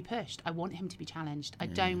want him to be pushed. I want him to be challenged. I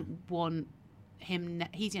don't want him...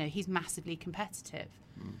 He's massively competitive.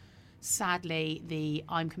 Sadly,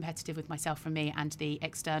 I'm competitive with myself from me, and the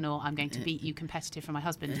external, I'm going to beat you competitive from my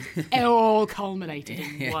husband, all culminated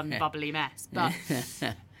in one bubbly mess. But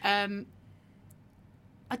I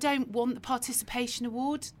don't want the participation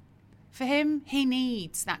award for him. He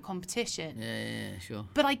needs that competition. Yeah, sure.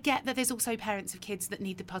 But I get that there's also parents of kids that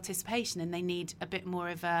need the participation, and they need a bit more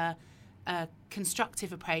of a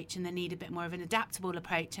constructive approach, and they need a bit more of an adaptable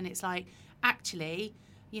approach. And it's like, actually,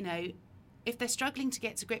 you know, if they're struggling to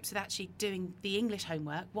get to grips with actually doing the English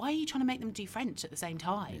homework, why are you trying to make them do French at the same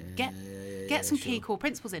time? Get some key core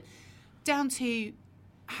principles in. Down to,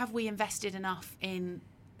 have we invested enough in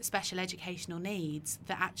special educational needs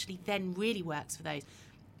that actually then really works for those?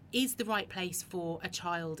 Is the right place for a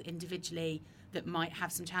child individually that might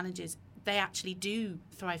have some challenges? They actually do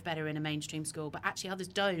thrive better in a mainstream school, but actually others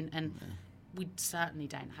don't, and we certainly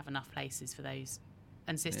don't have enough places for those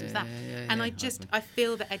and systems. I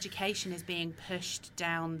feel that education is being pushed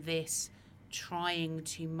down this trying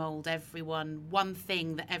to mould everyone, one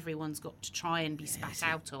thing that everyone's got to try and be spat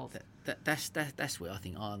out of. That's where I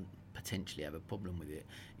think I potentially have a problem with it,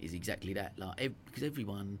 is exactly that. Like, because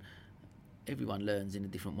everyone learns in a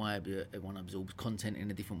different way, everyone absorbs content in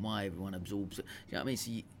a different way, everyone absorbs... You know what I mean? So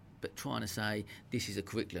but trying to say this is a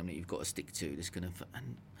curriculum that you've got to stick to. That's going to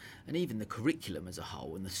and even the curriculum as a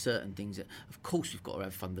whole, and the certain things that, of course, we've got to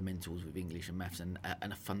have fundamentals with English and maths and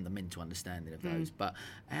a fundamental understanding of those. But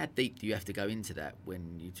how deep do you have to go into that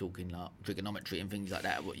when you're talking like trigonometry and things like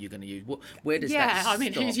that? What you're going to use? Where does that stop? I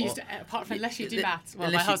mean, who's used it apart from unless you do maths?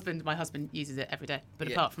 Well, my husband uses it every day,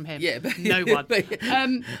 but apart from him, no one.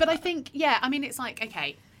 But I think, I mean, it's like,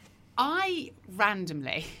 okay, I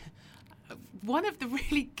randomly. One of the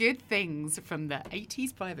really good things from the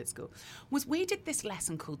 80s private school was we did this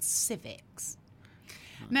lesson called civics.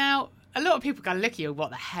 Now, a lot of people go, look at you,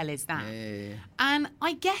 what the hell is that? Yeah. And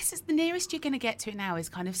I guess it's the nearest you're going to get to it now is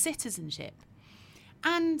kind of citizenship.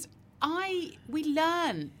 And we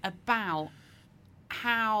learn about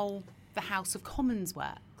how the House of Commons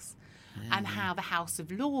works and how the House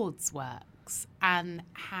of Lords works and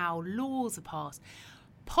how laws are passed.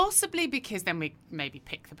 Possibly because then we maybe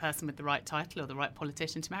pick the person with the right title or the right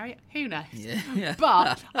politician to marry. Who knows? Yeah.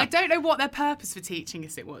 But I don't know what their purpose for teaching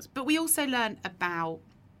us it was. But we also learned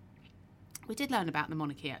we did learn about the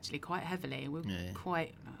monarchy actually quite heavily. We were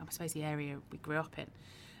quite, I suppose, the area we grew up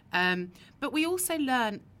in. But we also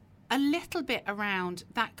learned a little bit around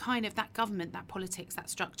that kind of, that government, that politics, that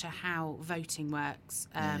structure, how voting works.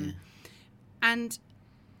 And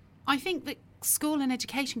I think that school and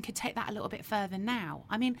education could take that a little bit further now.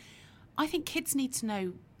 I mean, I think kids need to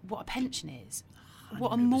know what a pension is, 100%.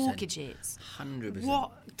 What a mortgage is.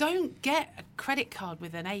 100%. Don't get a credit card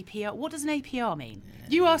with an APR. What does an APR mean?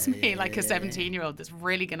 You ask me, like a 17-year-old that's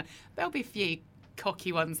really going to... There'll be a few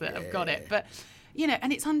cocky ones that have got it. But,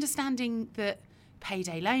 and it's understanding that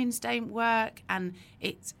payday loans don't work, and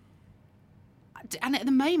at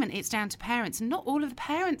the moment it's down to parents, and not all of the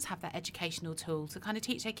parents have that educational tool to kind of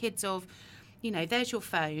teach their kids of, there's your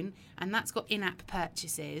phone and that's got in-app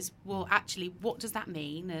purchases. Well, actually, what does that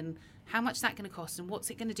mean, and how much is that going to cost, and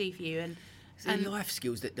what's it going to do for you? And life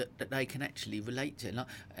skills that they can actually relate to,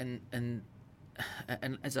 and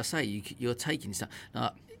as I say, you're taking stuff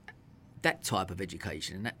like that type of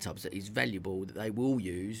education and that type that is valuable, that they will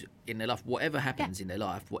use in their life, whatever happens in their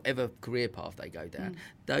life, whatever career path they go down.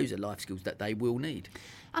 Those are life skills that they will need.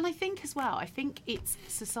 And I think as well, it's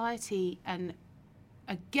society and,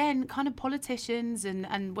 again, kind of politicians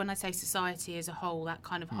and when I say society as a whole, that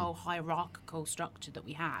kind of whole hierarchical structure that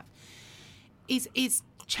we have is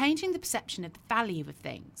changing the perception of the value of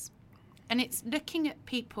things. And it's looking at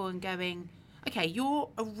people and going, okay, you're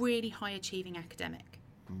a really high achieving academic.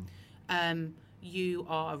 You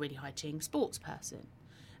are a really high achieving sports person.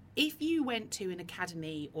 If you went to an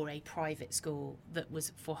academy or a private school that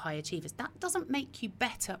was for high achievers, that doesn't make you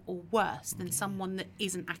better or worse than someone that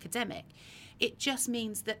isn't academic. It just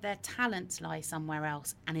means that their talents lie somewhere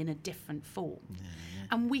else and in a different form.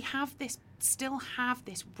 And we still have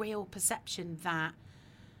this real perception that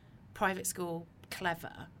private school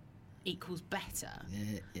clever equals better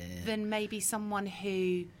than maybe someone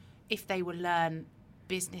who, if they will learn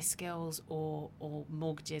business skills or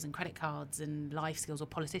mortgages and credit cards and life skills or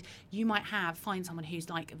politics, you might find someone who's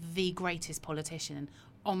like the greatest politician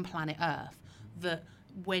on planet Earth that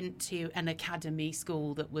went to an academy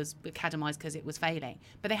school that was academised because it was failing,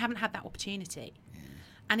 but they haven't had that opportunity.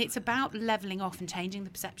 And it's about levelling off and changing the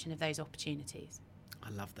perception of those opportunities. I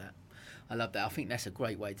love that. I think that's a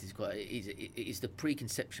great way to describe it. It is the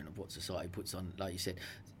preconception of what society puts on. Like you said,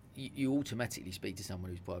 you automatically speak to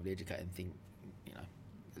someone who's privately educated and think,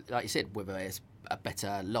 like you said, whether it's a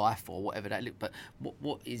better life or whatever that look, but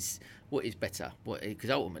what is better? Because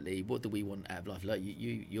ultimately, what do we want out of life? Like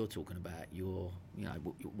you're talking about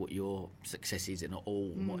what your success is and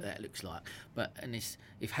all, and what that looks like.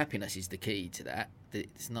 If happiness is the key to that,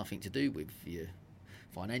 it's nothing to do with your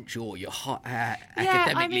financial or your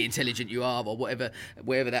academically intelligent you are, or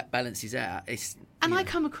wherever that balances out. I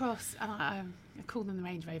come across, and I call them the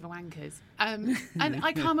Range Rover wankers, and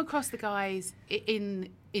I come across the guys in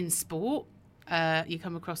sport. You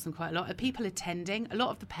come across them quite a lot. People attending, a lot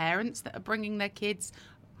of the parents that are bringing their kids.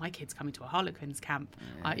 My kid's coming to a Harlequins camp.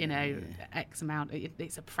 X amount.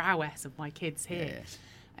 It's a prowess of my kids here.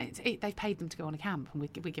 They've paid them to go on a camp, and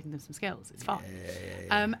we're giving them some skills. It's fun.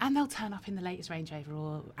 And they'll turn up in the latest Range Rover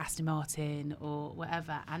or Aston Martin or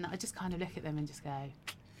whatever, and I just kind of look at them and just go,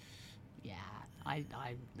 yeah, I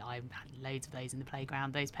had loads of those in the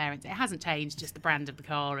playground. Those parents, it hasn't changed, just the brand of the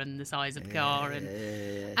car and the size of the car,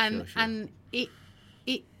 and it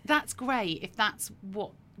that's great if that's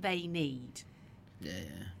what they need.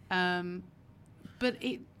 But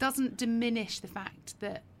it doesn't diminish the fact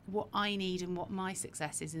that what I need and what my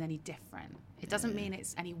success is any different. It doesn't mean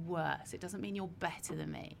it's any worse. It doesn't mean you're better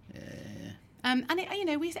than me. And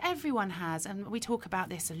everyone has, and we talk about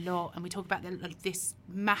this a lot, and we talk about this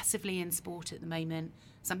massively in sport at the moment.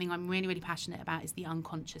 Something I'm really, really passionate about is the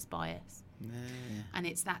unconscious bias, and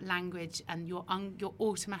it's that language and your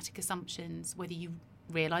automatic assumptions, whether you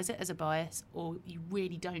realise it as a bias or you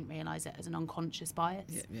really don't realise it as an unconscious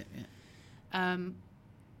bias.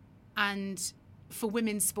 And for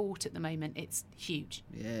women's sport at the moment, it's huge.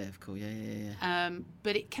 Yeah, of course. Yeah.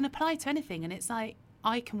 But it can apply to anything, and it's like,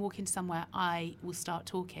 I can walk into somewhere, I will start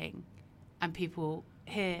talking, and people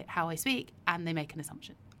hear how I speak, and they make an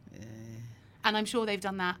assumption. Yeah. And I'm sure they've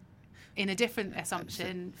done that in a different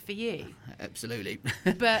assumption for you. Absolutely.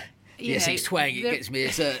 But the Essex twang, it gets me.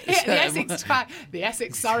 The Essex twang, the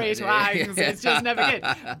Essex Surrey twangs. It's just never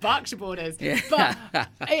good. Berkshire borders. Yeah. But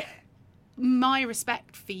my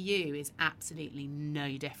respect for you is absolutely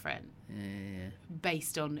no different.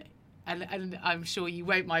 Based on. And I'm sure you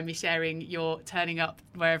won't mind me sharing your turning up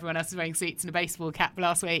where everyone else is wearing suits and a baseball cap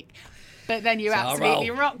last week. But then you absolutely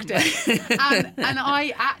rocked it. and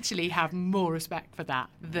I actually have more respect for that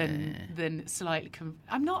than slightly...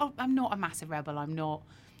 I'm not a massive rebel. I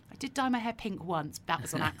did dye my hair pink once. That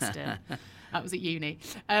was on accident. That was at uni.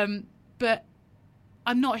 But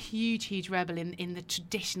I'm not a huge rebel in the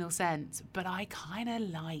traditional sense. But I kind of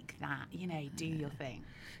like that, do your thing.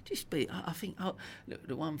 I think, look,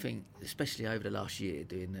 the one thing, especially over the last year,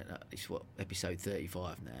 doing it's episode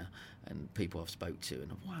 35 now, and people I've spoke to, and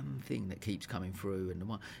the one thing that keeps coming through, and the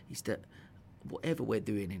one is that whatever we're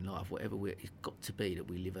doing in life, it's got to be that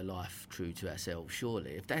we live a life true to ourselves.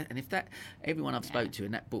 Surely, if that, everyone I've spoke to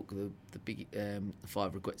in that book, the big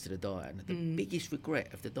 5 Regrets of the Dying, the biggest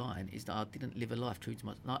regret of the dying is that I didn't live a life true to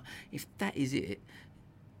myself. Like, if that is it,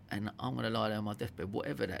 and I'm going to lie down on my deathbed,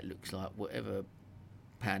 whatever that looks like, whatever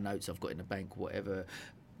pound notes I've got in the bank, whatever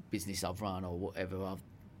business I've run, or whatever I've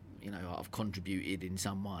contributed in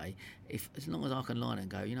some way, as long as I can lie and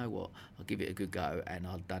go, you know what, I'll give it a good go, and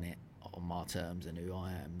I've done it on my terms and who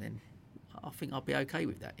I am, then I think I'll be okay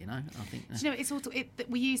with that. I think. Do you know, it's also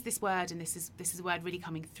we use this word, and this is a word really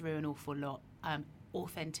coming through an awful lot.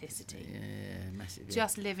 Authenticity. Yeah, massive. Yeah.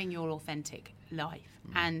 Just living your authentic life,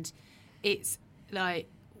 and it's like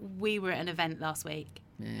we were at an event last week.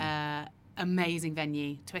 Yeah. Amazing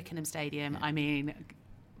venue, Twickenham Stadium. I mean,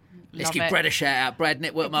 let's give Brad a shout out. Brad,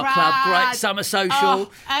 Network My Club, great summer social,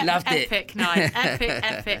 loved it. Epic night,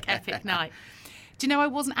 epic night. Do you know I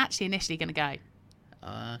wasn't actually initially going to go?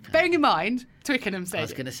 Okay. Bearing in mind, Twickenham Stadium. I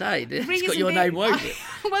was going to say, it's got your name over it.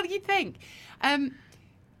 Well, you'd think.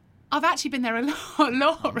 I've actually been there a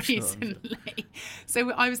lot recently. Sure.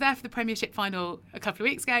 So I was there for the Premiership final a couple of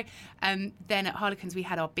weeks ago, and then at Harlequins we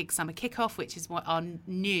had our big summer kickoff, which is what our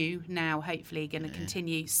new, now hopefully going to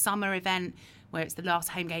continue, summer event, where it's the last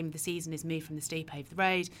home game of the season, is moved from the Stoop over the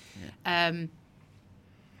road. Yeah.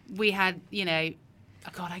 We had,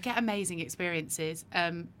 I get amazing experiences.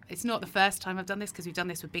 It's not the first time I've done this, because we've done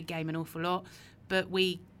this with Big Game an awful lot, but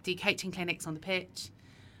we do coaching clinics on the pitch.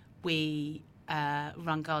 We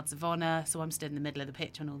run guards of honour, so I'm stood in the middle of the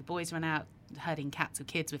pitch when all the boys run out, herding cats with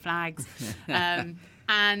kids with flags.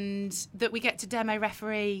 And that we get to demo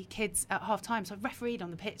referee kids at half time. So I've refereed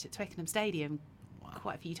on the pitch at Twickenham Stadium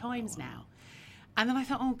quite a few times now. And then I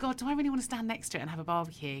thought, oh God, do I really want to stand next to it and have a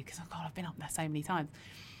barbecue? Because, oh God, I've been up there so many times.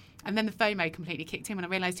 And then the FOMO completely kicked in when I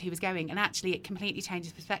realised who was going. And actually it completely changed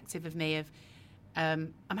the perspective of me of,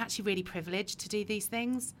 I'm actually really privileged to do these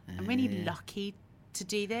things. I'm really lucky to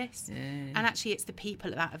do this. And actually it's the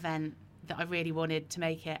people at that event that I really wanted to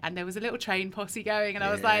make it. And there was a little train posse going, and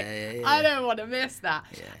I was like, I don't want to miss that.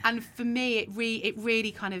 And for me, it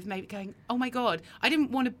really kind of made me going, oh my God, I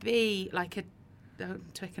didn't want to be like a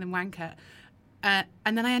Twickenham wanker. And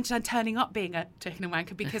then I ended up turning up being a Twickenham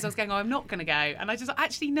wanker, because I was going, oh, I'm not going to go. And I just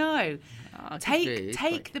actually no.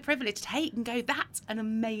 Take the privilege, take and go. That's an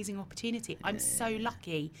amazing opportunity. I'm so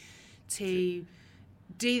lucky to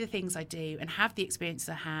do the things I do and have the experiences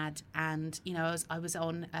I had. And I was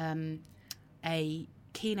on a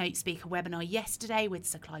keynote speaker webinar yesterday with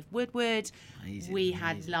Sir Clive Woodward. We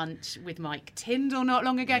had lunch with Mike Tyndall not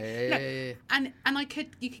long ago. And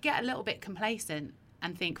you could get a little bit complacent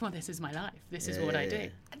and think, well, this is my life. This is what I do.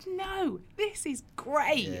 And no, this is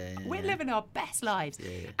great. We're living our best lives.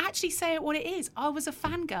 Actually say it what it is. I was a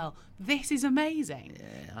fangirl. This is amazing.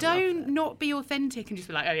 Don't not be authentic and just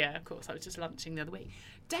be like, oh yeah, of course, I was just lunching the other week.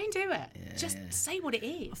 Don't do it. Just say what it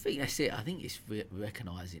is. I think that's it. I think it's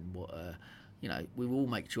recognising what... we all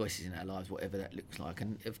make choices in our lives, whatever that looks like.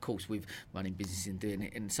 And, of course, we've running businesses and doing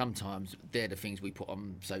it. And sometimes they're the things we put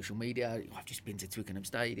on social media. I've just been to Twickenham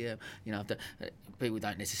Stadium. People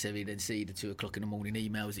don't necessarily then see the 2 o'clock in the morning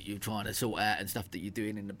emails that you're trying to sort out and stuff that you're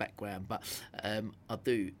doing in the background. But I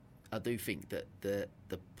do I do think that the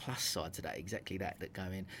plus side to that, exactly that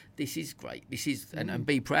going, this is great, this is, and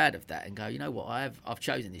be proud of that, and go, you know what, I've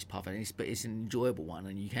chosen this path, but it's an enjoyable one,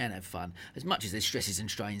 and you can have fun as much as there's stresses and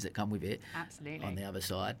strains that come with it. Absolutely. On the other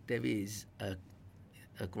side, there is a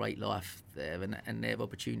great life there, and there are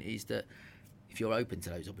opportunities that, if you're open to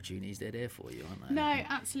those opportunities, they're there for you, aren't they? No,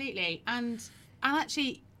 absolutely. And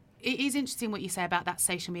actually, it is interesting what you say about that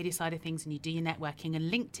social media side of things, and you do your networking,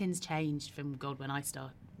 and LinkedIn's changed from, God, when I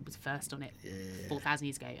was first on it 4,000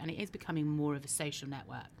 years ago, and it is becoming more of a social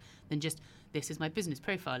network than just, this is my business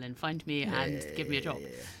profile and find me and give me a job.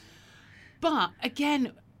 But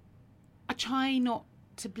again, I try not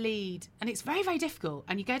to bleed, and it's very, very difficult,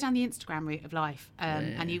 and you go down the Instagram route of life,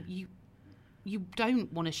 and you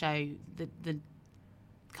don't want to show the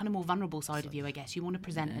kind of more vulnerable side of you, I guess. You want to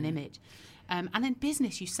present an image. And then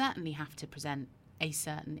business, you certainly have to present a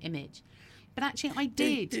certain image. But actually, I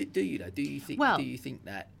did. Do you though? Do you think? Well, do you think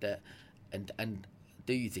that and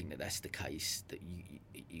do you think that that's the case, that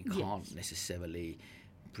you can't necessarily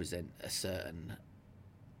present a certain?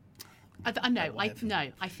 I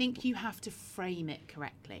think you have to frame it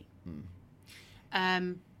correctly.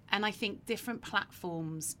 And I think different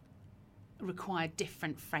platforms require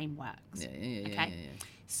different frameworks.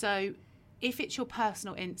 So if it's your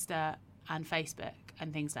personal Insta and Facebook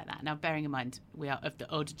and things like that, now bearing in mind we are of the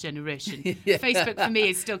old generation, Facebook for me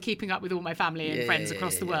is still keeping up with all my family and friends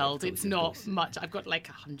across the world. It's not much. I've got like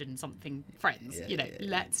 100 and something friends.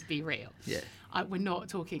 Let's be real. We're not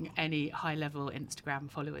talking any high level Instagram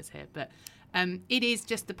followers here, but it is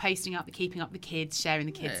just the posting up, the keeping up the kids, sharing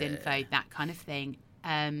the kids' info, that kind of thing.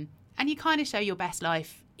 And you kind of show your best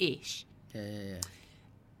life-ish.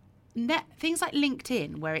 Things like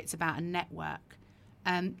LinkedIn, where it's about a network,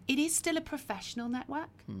 it is still a professional network.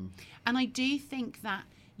 And I do think that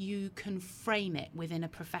you can frame it within a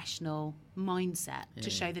professional mindset to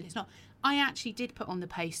show that it's not. I actually did put on the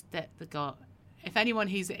post that got, if anyone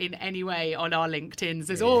who's in any way on our LinkedIns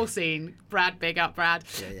has all seen Brad, big up Brad,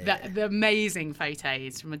 the amazing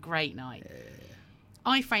photos from a great night.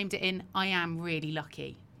 I framed it in, I am really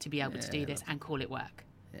lucky to be able to do this and call it work.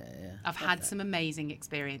 I've had some amazing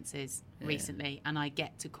experiences recently, and I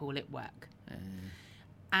get to call it work.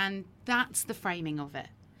 And that's the framing of it.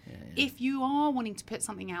 If you are wanting to put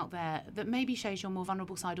something out there that maybe shows your more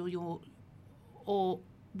vulnerable side, or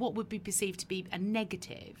what would be perceived to be a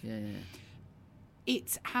negative,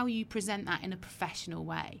 it's how you present that in a professional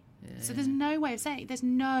way. So there's no way of saying, there's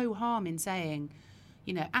no harm in saying,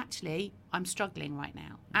 actually, I'm struggling right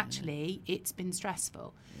now. Actually, it's been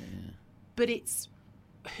stressful. But it's,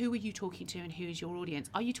 who are you talking to, and who is your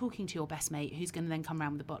audience? Are you talking to your best mate who's going to then come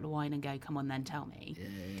around with a bottle of wine and go, come on then, tell me?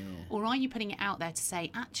 Or are you putting it out there to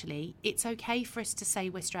say, actually, it's okay for us to say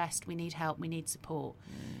we're stressed, we need help, we need support?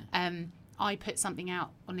 I put something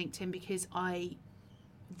out on LinkedIn because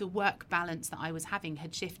the work balance that I was having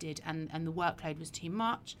had shifted, and the workload was too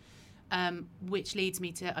much, which leads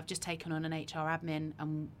me to, I've just taken on an HR admin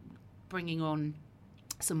and bringing on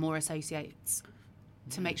some more associates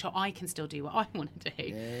to make sure I can still do what I want to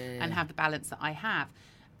do and have the balance that I have.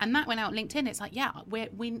 And that went out on LinkedIn. It's like,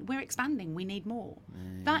 we're expanding. We need more.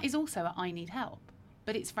 That is also a I need help,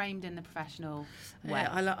 but it's framed in the professional way.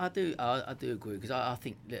 I do agree, because I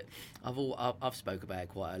think that I've spoke about it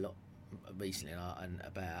quite a lot recently, and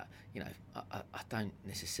about, I don't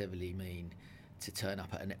necessarily mean to turn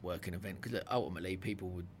up at a networking event, because ultimately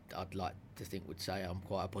people I'd like to think would say I'm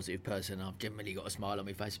quite a positive person. I've generally got a smile on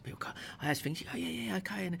my face. People go, I have things,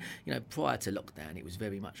 okay. And prior to lockdown, it was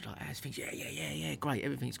very much like, I have things, great,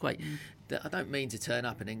 everything's great. I don't mean to turn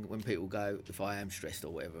up, and then when people go, if I am stressed or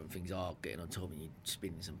whatever, and things are getting on top of you,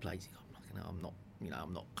 spinning some plates,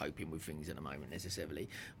 I'm not coping with things at the moment necessarily.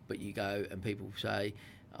 But you go and people say,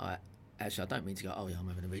 actually, I don't mean to go, I'm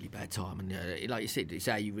having a really bad time. And like you said, it's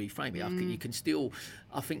how you reframe it. You can still,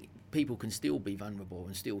 I think people can still be vulnerable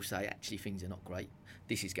and still say, actually, things are not great.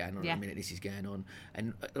 This is going on at a minute, this is going on.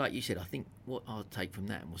 And like you said, I think what I'll take from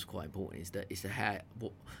that, and what's quite important, is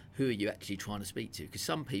who are you actually trying to speak to? Because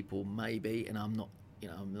some people maybe, and I'm not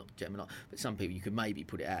Gemini, but some people you can maybe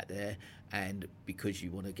put it out there, and because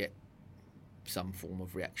you want to get some form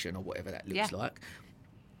of reaction or whatever that looks like,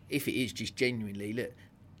 if it is just genuinely, look,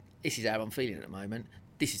 this is how I'm feeling at the moment,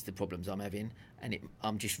 this is the problems I'm having, and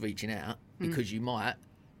I'm just reaching out, because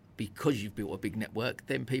because you've built a big network,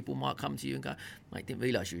 then people might come to you and go, mate, didn't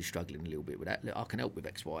realise you were struggling a little bit with that. Look, I can help with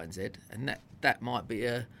X, Y and Z. And that might be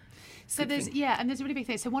a... So there's a really big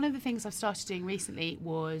thing. So one of the things I've started doing recently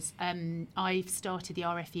was I've started the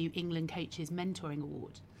RFU England Coaches Mentoring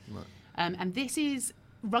Award. Right. And this is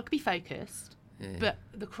rugby focused, but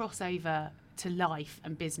the crossover to life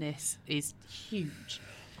and business is huge.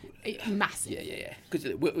 Massive. Yeah.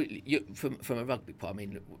 Because from a rugby part, I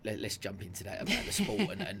mean, let's jump into that about the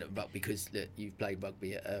sport and rugby, because you've played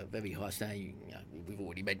rugby at a very high standard. We've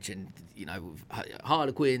already mentioned, with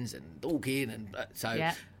Harlequins and Dorking, and so.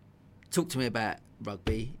 Yeah. Talk to me about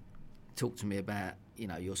rugby. Talk to me about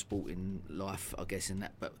your sporting life, I guess, and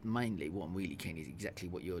that. But mainly, what I'm really keen is exactly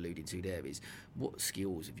what you're alluding to there. Is what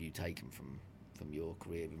skills have you taken from your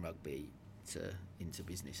career in rugby into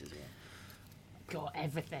business as well? Got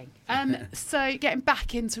everything. So getting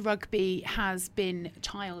back into rugby has been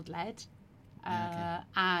child-led,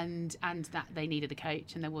 and that they needed a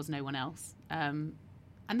coach and there was no one else, and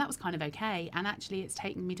that was kind of okay. And actually, it's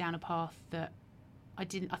taken me down a path that I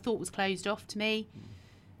thought was closed off to me.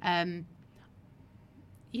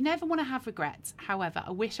 You never want to have regrets. However,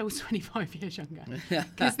 I wish I was 25 years younger,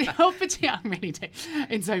 because the opportunity, I really do,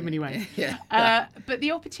 in so many ways. But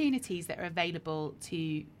the opportunities that are available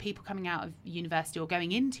to people coming out of university or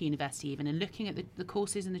going into university even, and looking at the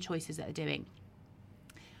courses and the choices that they're doing.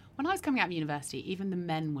 When I was coming out of university, even the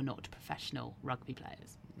men were not professional rugby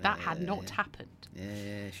players. That had not happened.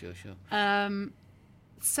 Sure.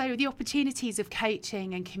 So the opportunities of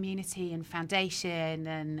coaching and community and foundation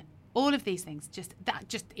and all of these things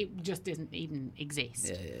it just doesn't even exist.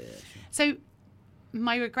 Sure. So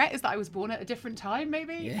my regret is that I was born at a different time,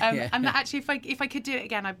 maybe, and that actually, if I could do it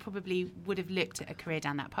again, I probably would have looked at a career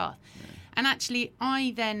down that path. And actually,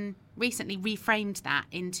 I then recently reframed that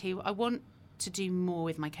into, I want to do more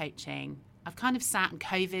with my coaching. I've kind of sat in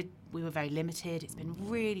COVID. We were very limited. It's been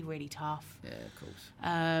really, really tough. Yeah, of course.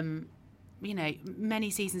 Many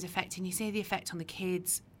seasons affecting. You see the effect on the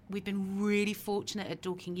kids. We've been really fortunate at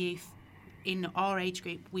Dorking Youth. In our age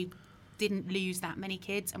group, we didn't lose that many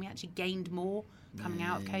kids, and we actually gained more coming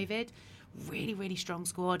out of COVID. Really, really strong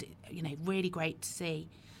squad. Really great to see.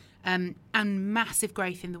 And massive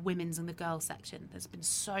growth in the women's and the girls section. There's been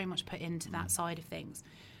so much put into that side of things,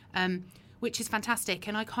 which is fantastic.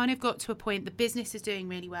 And I kind of got to a point, the business is doing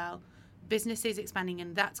really well. Business is expanding,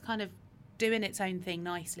 and that's kind of doing its own thing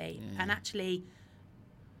nicely. And actually,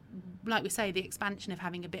 like we say, the expansion of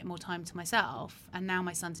having a bit more time to myself, and now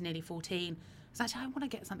my son's nearly 14, it's actually, I want to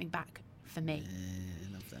get something back for me.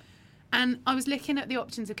 I love that. And I was looking at the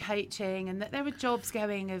options of coaching, and that there were jobs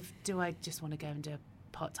going of, do I just want to go and do a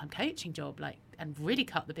part-time coaching job, and really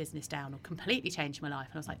cut the business down or completely change my life?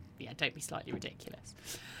 And I was like, yeah, don't be slightly ridiculous.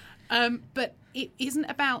 But it isn't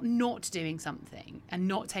about not doing something and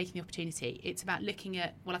not taking the opportunity. It's about looking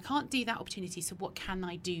at, well, I can't do that opportunity, so what can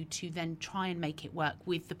I do to then try and make it work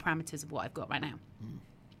with the parameters of what I've got right now?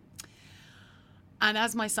 And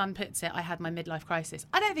as my son puts it, I had my midlife crisis.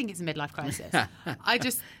 I don't think it's a midlife crisis. I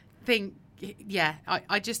just think,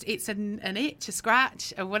 it's an itch, a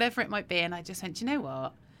scratch, or whatever it might be. And I just went, you know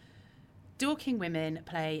what? Dorking women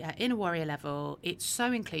play at inner warrior level. It's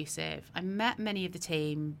so inclusive. I met many of the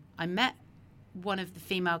team. I met one of the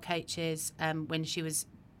female coaches when she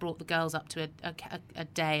brought the girls up to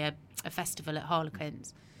a festival at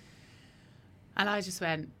Harlequins. And I just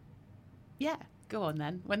went, yeah, go on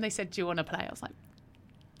then. When they said, do you want to play? I was like,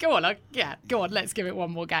 go on, go on, let's give it one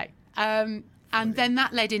more go. And then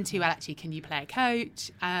that led into, well, actually, can you play a coach?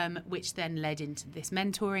 Which then led into this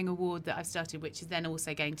mentoring award that I've started, which is then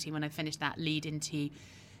also going to, when I finish that, lead into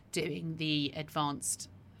doing the advanced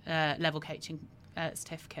level coaching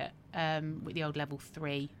certificate with the old level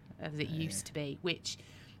 3, as it used to be, which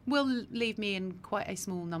will leave me in quite a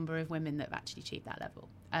small number of women that have actually achieved that level.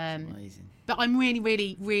 Amazing. But I'm really,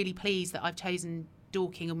 really, really pleased that I've chosen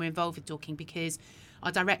Dorking and we're involved with Dorking, because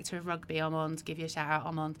our director of rugby, Armand, give you a shout out,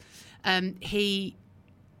 Armand, he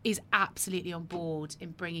is absolutely on board in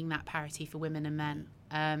bringing that parity for women and men,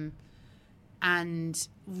 and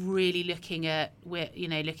really looking at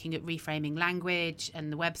reframing language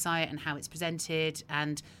and the website and how it's presented,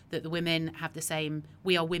 and that the women have the same.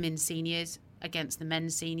 We are women seniors against the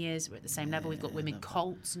men's seniors. We're at the same level. We've got women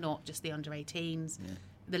colts, not just the under 18s. Yeah.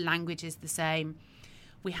 The language is the same.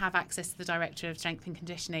 We have access to the director of strength and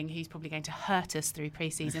conditioning, who's probably going to hurt us through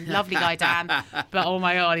pre-season. Lovely guy, Dan, but oh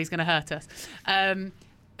my God, he's going to hurt us. And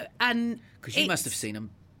because you must have seen a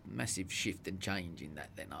massive shift and change in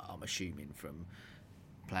that then, I'm assuming, from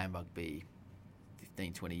playing rugby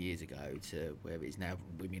 15, 20 years ago to where it is now,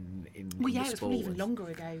 women in the sport. It was probably even longer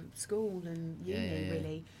ago, school and uni,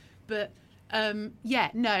 really. But, when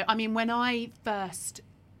I first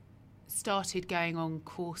started going on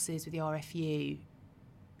courses with the RFU,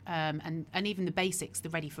 and even the basics, the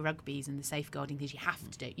ready for rugbies and the safeguarding things you have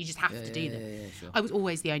to do. You just have to do them. Sure. I was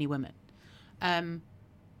always the only woman. And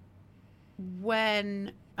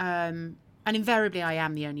invariably I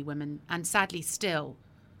am the only woman, and sadly still,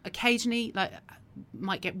 occasionally,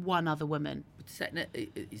 might get one other woman.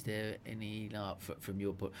 Is there any from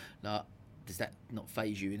your point? Does that not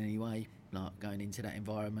faze you in any way? Going into that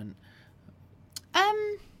environment.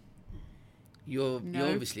 You're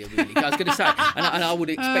obviously a really. I was going to say, and I would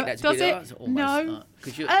expect that to be the answer almost. No,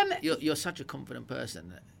 because you're such a confident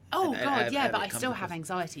person. Oh God, yeah, but I still have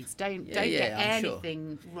anxieties. Don't get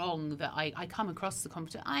anything wrong that I come across as a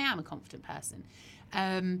confident. I am a confident person,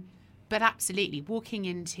 but absolutely walking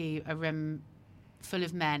into a room full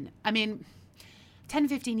of men. I mean, 10,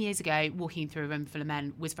 15 years ago, walking through a room full of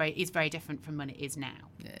men is very different from when it is now.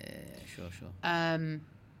 Yeah, sure.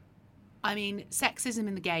 I mean, sexism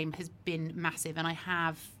in the game has been massive, and I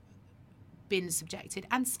have been subjected,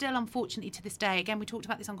 and still, unfortunately, to this day. Again, we talked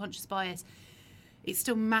about this unconscious bias. It's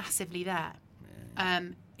still massively there.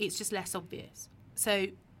 It's just less obvious. So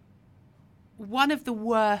one of the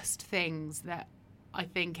worst things that I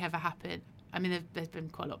think ever happened, I mean, there's been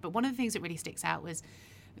quite a lot, but one of the things that really sticks out was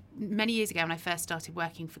many years ago when I first started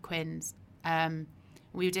working for Quins,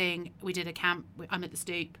 we did a camp. I'm at the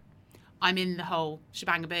Stoop. I'm in the whole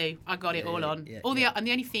shebang-a-boo. I got it all on. I'm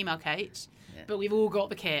the only female coach, but we've all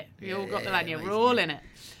got the kit. We've all got the lanyard. We're all in it.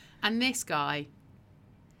 And this guy,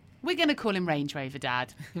 we're going to call him Range Rover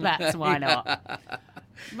Dad. Why not?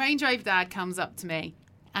 Range Rover Dad comes up to me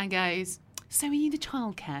and goes, "So are you the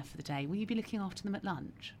childcare for the day? Will you be looking after them at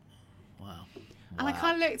lunch?" Wow. And I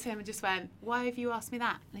kind of looked at him and just went, "Why have you asked me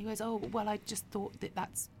that?" And he goes, "Oh, well, I just thought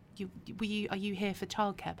that's you. Are you here for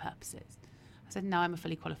childcare purposes?" I said, "No, I'm a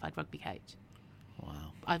fully qualified rugby coach.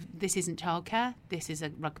 Wow. This isn't childcare. This is a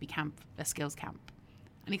rugby camp, a skills camp."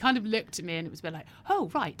 And he kind of looked at me and it was a bit like, "Oh,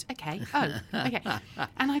 right, okay, oh, okay."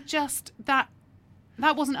 And I just, that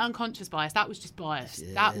wasn't unconscious bias, that was just bias.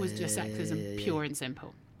 Yeah, that was just sexism, pure and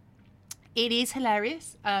simple. It is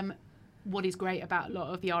hilarious. What is great about a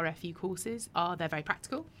lot of the RFU courses are they're very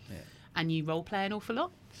practical, and you role play an awful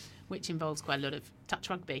lot, which involves quite a lot of touch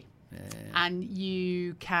rugby. And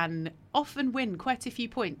you can often win quite a few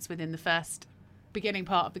points within the first beginning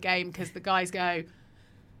part of the game because the guys go,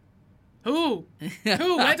 "Ooh,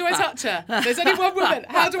 where do I touch her? There's only one woman.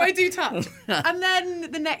 How do I do touch?" And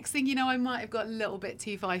then the next thing you know, I might have got a little bit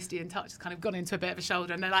too feisty and touch has kind of gone into a bit of a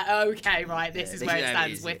shoulder, and they're like, "Okay, right, this is where it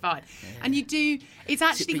stands. We're fine." And you do. It's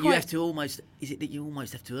actually but quite. You have to almost. Is it that you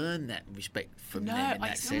almost have to earn that respect from them in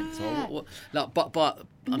that sense? Or but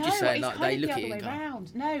I'm just saying, like they look at it and go.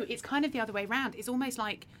 No, it's kind of the other way round. It's almost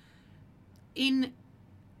like in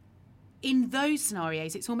those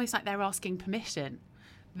scenarios, it's almost like they're asking permission.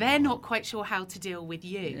 They're not quite sure how to deal with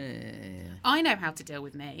you. I know how to deal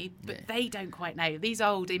with me, but they don't quite know. These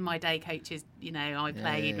old in my day coaches, I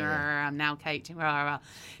played, I'm now coaching,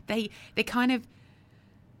 they kind of,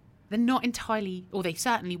 they're not entirely, or they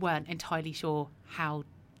certainly weren't entirely sure how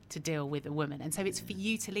to deal with a woman. And so it's for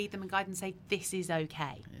you to lead them and guide and say, "This is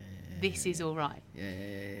okay. This is all right."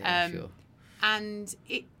 Sure. And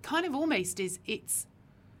it kind of almost is, it's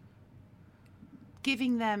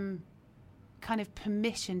giving them kind of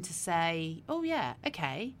permission to say, "Oh yeah,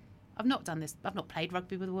 okay, I've not done this, I've not played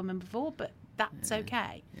rugby with a woman before, but that's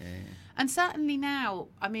okay." And certainly now,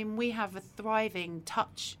 I mean, we have a thriving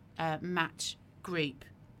touch match group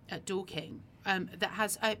at Dorking that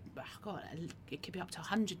has it could be up to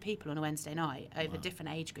 100 people on a Wednesday night over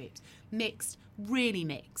different age groups, really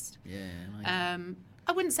mixed.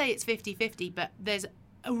 I wouldn't say it's 50-50, but there's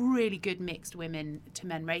a really good mixed women to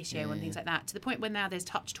men ratio and things like that, to the point where now there's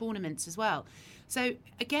touch tournaments as well. So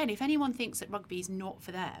again, if anyone thinks that rugby is not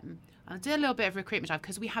for them, I'll do a little bit of recruitment drive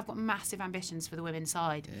because we have got massive ambitions for the women's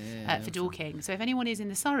side for Dorking. So if anyone is in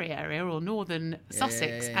the Surrey area or northern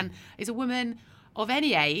Sussex and is a woman of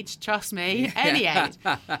any age, trust me, any age,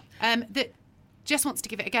 that just wants to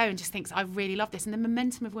give it a go and just thinks, "I really love this," and the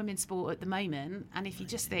momentum of women's sport at the moment. And if you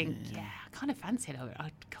just think, I kind of fancy it,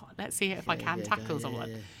 let's see if I can tackle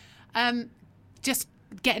someone. Just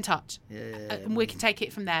get in touch, and we can take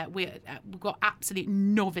it from there. We've got absolute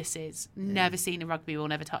novices, never seen a rugby ball,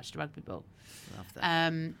 never touched a rugby ball. Love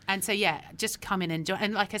that. And so just come in and join.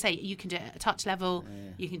 And like I say, you can do it at a touch level,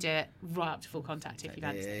 you can do it right up to full contact if you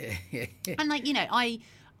fancy. And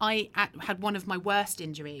I had one of my worst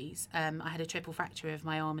injuries. I had a triple fracture of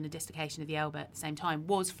my arm and a dislocation of the elbow at the same time,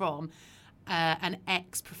 was from an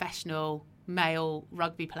ex-professional male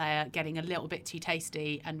rugby player getting a little bit too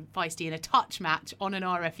tasty and feisty in a touch match on an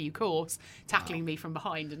RFU course, tackling me from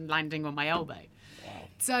behind and landing on my elbow. Wow.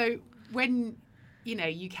 So when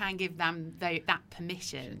you can give them that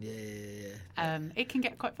permission, it can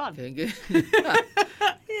get quite fun.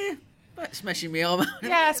 Smashing my arm.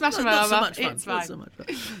 Smashing my arm. It's fine.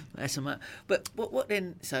 That's so much. But what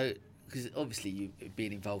then? So, because obviously you've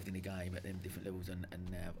been involved in the game at them different levels and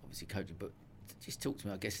now obviously coaching. But just talk to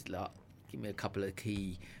me. I guess like Give me a couple of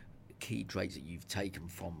key traits that you've taken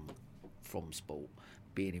from sport,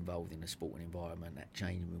 being involved in a sporting environment, that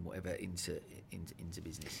changing whatever into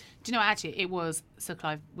business. Do you know, actually, it was Sir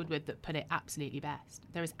Clive Woodward that put it absolutely best.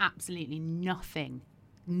 There is absolutely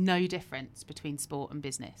no difference between sport and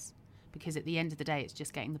business, because at the end of the day, it's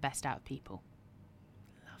just getting the best out of people.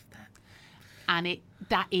 Love that. And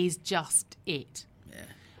that is just it.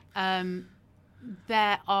 Yeah.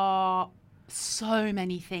 There are so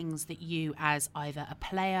many things that you, as either a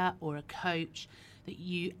player or a coach,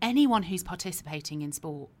 anyone who's participating in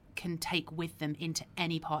sport can take with them into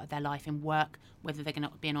any part of their life and work, whether they're going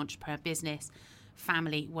to be an entrepreneur, business,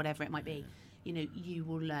 family, whatever it might be. You know, you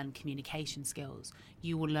will learn communication skills.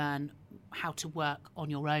 You will learn how to work on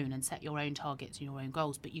your own and set your own targets and your own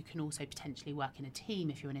goals, but you can also potentially work in a team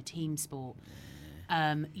if you're in a team sport.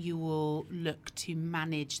 You will look to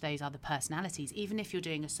manage those other personalities. Even if you're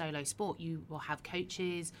doing a solo sport, you will have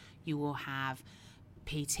coaches, you will have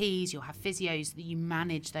PTs, you'll have physios. You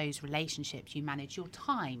manage those relationships, you manage your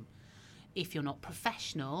time. If you're not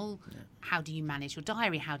professional, how do you manage your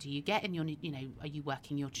diary? How do you get in your, are you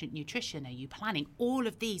working your nutrition? Are you planning? All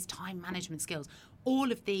of these time management skills,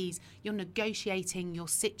 all of these, you're negotiating your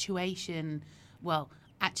situation. Well,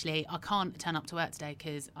 actually, I can't turn up to work today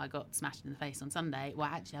because I got smashed in the face on Sunday. Well,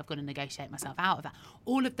 actually, I've got to negotiate myself out of that.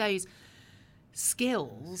 All of those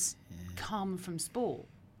skills come from sport.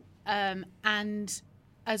 And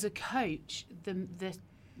as a coach, the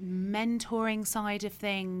mentoring side of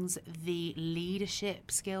things, the leadership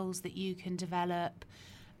skills that you can develop,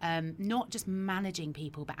 not just managing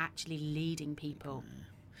people, but actually leading people.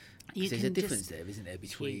 There's a difference there, isn't there,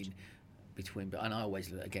 between, and I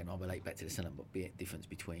always, again, I relate back to the Sunderland, but the difference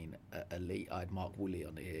between elite. I had Mark Woolley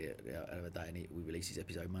on here the other day, and we released his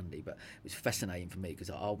episode Monday, but it was fascinating for me because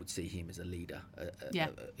I would see him as a leader,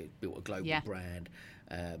 built a global brand,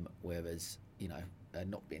 whereas,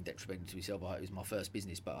 not being detrimental to myself, it was my first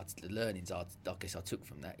business, but the learnings I guess I took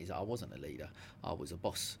from that is I wasn't a leader, I was a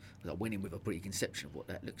boss. I went in with a preconception of what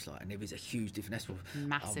that looks like, and there is a huge difference. That's what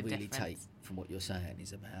Massive I really difference. take from what you're saying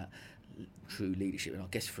is about true leadership, and I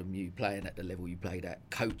guess from you playing at the level you played at,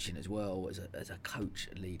 coaching as well as a coach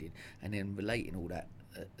and leading, and then relating all that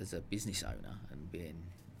as a business owner and being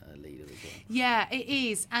a leader as well. Yeah, it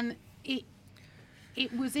is, and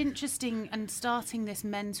it was interesting, and starting this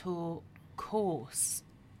mentor course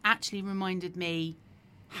actually reminded me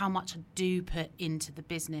how much I do put into the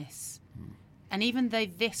business. And even though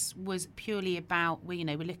this was purely about, we're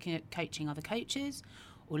looking at coaching other coaches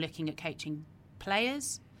or looking at coaching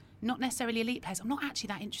players, not necessarily elite players. I'm not actually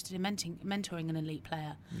that interested in mentoring an elite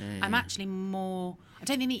player. I'm actually more, I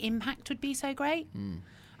don't think the impact would be so great.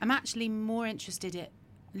 I'm actually more interested in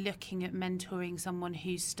looking at mentoring someone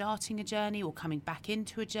who's starting a journey or coming back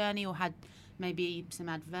into a journey or had maybe some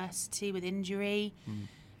adversity with injury,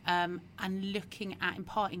 and looking at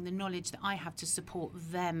imparting the knowledge that I have to support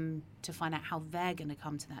them to find out how they're going to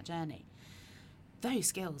come to that journey. Those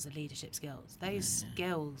skills are leadership skills. Those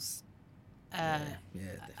skills are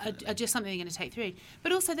just something you're going to take through.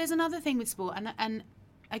 But also there's another thing with sport, and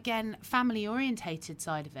again, family orientated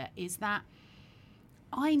side of it is that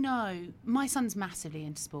I know my son's massively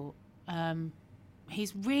into sport.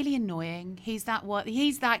 He's really annoying. He's that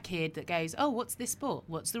kid that goes, oh, what's this sport?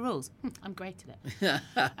 What's the rules? I'm great at it.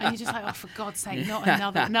 And you're just like, oh, for God's sake, not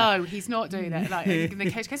another. No, he's not doing that. Like, and the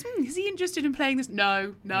coach goes, is he interested in playing this?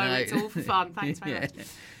 No, it's all for fun. Thanks very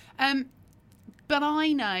much. But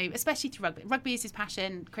I know, especially through rugby. Rugby is his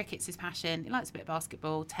passion. Cricket's his passion. He likes a bit of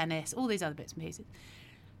basketball, tennis, all these other bits and pieces.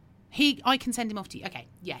 I can send him off to you. Okay,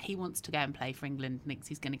 yeah, he wants to go and play for England, thinks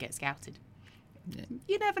he's going to get scouted. Yeah.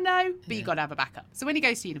 You never know, but you've got to have a backup. So when he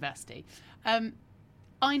goes to university,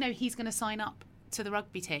 I know he's going to sign up to the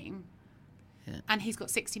rugby team, and he's got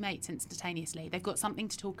 60 mates instantaneously. They've got something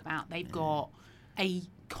to talk about. They've got a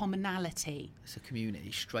commonality. It's a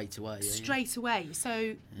community straight away. Straight away.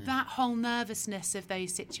 So that whole nervousness of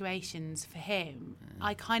those situations for him,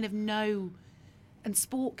 I kind of know, and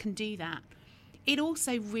sport can do that. It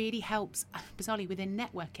also really helps, bizarrely, within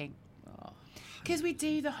networking. Because we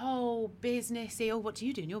do the whole businessy, what do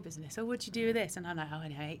you do in your business? Or what do you do with this? And I'm like, I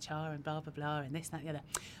know HR and blah, blah, blah, and this, that, and the other.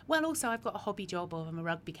 Well, also, I've got a hobby job of I'm a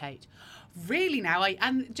rugby coach. Really now, I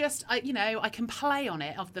can play on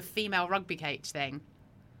it, of the female rugby coach thing.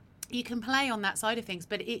 You can play on that side of things,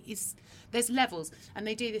 but there's levels. And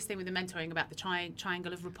they do this thing with the mentoring about the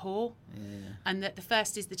triangle of rapport. Yeah. And that the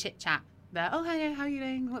first is the chit-chat. Hey, how are you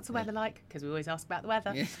doing? What's the weather like? Because we always ask about the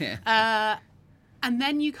weather. Yeah. And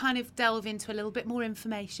then you kind of delve into a little bit more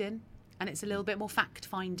information, and it's a little bit more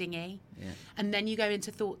fact-finding-y. Yeah. And then you go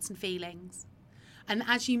into thoughts and feelings. And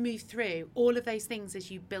as you move through all of those things,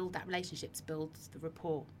 as you build that relationship, builds the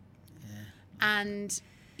rapport. Yeah. And,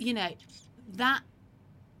 you know, that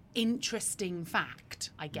interesting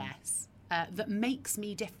fact, I guess, that makes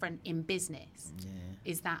me different in business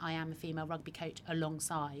is that I am a female rugby coach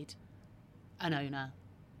alongside an owner,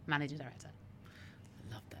 manager, director.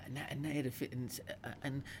 I love that. And they're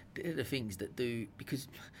the things that do, because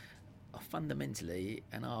fundamentally,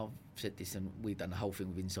 and I've said this, and we've done the whole thing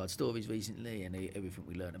with Inside Stories recently, and everything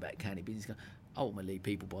we learn about county business, ultimately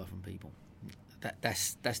people buy from people.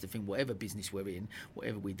 That's the thing. Whatever business we're in,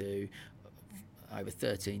 whatever we do, over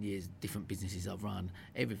 13 years, different businesses I've run,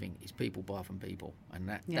 everything is people buy from people, and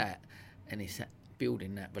and it's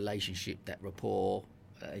building that relationship, that rapport,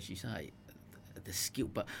 as you say, the skill.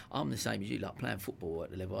 But I'm the same as you, like playing football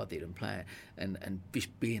at the level I did, and playing and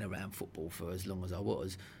just being around football for as long as I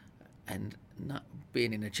was, and not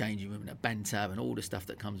being in a changing room and a banter and all the stuff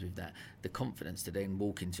that comes with that, the confidence to then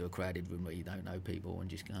walk into a crowded room where you don't know people and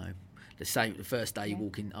just go. The first day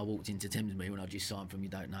I walked into Thamesmead when I just signed from, you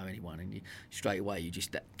don't know anyone, and you straight away you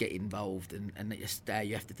just get involved, and that's how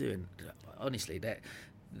you have to do. And honestly,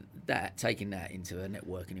 that taking that into a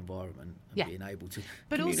networking environment and being able to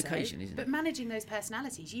communication, isn't it? But managing those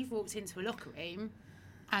personalities, you've walked into a locker room,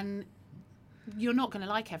 and you're not going to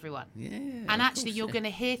like everyone. Yeah. And actually, you're going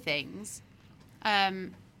to hear things.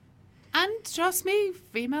 And trust me,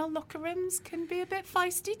 female locker rooms can be a bit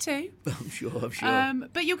feisty too. I'm sure.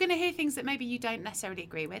 But you're going to hear things that maybe you don't necessarily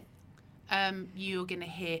agree with. You're going to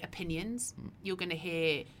hear opinions. You're going to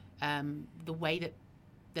hear the way that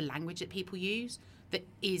the language that people use that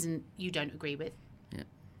you don't agree with. Yeah.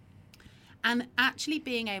 And actually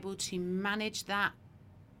being able to manage that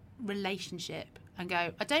relationship and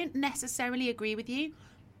go, I don't necessarily agree with you,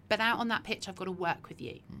 but out on that pitch, I've got to work with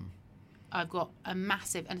you. I've got a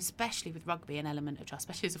massive, and especially with rugby, an element of trust,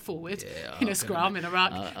 especially as a forward in a scrum, in a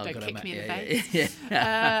ruck. Don't kick me in the face.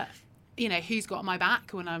 You know, who's got my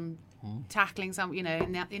back when I'm tackling some, you know,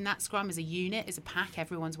 in that scrum as a unit, as a pack,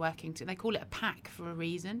 everyone's working to, they call it a pack for a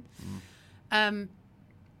reason.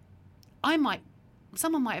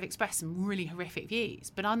 Someone might have expressed some really horrific views,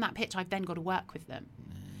 but on that pitch, I've then got to work with them.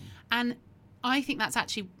 And I think that's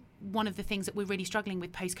actually one of the things that we're really struggling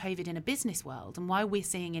with post-COVID in a business world, and why we're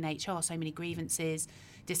seeing in HR so many grievances,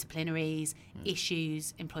 disciplinaries,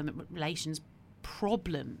 issues, employment relations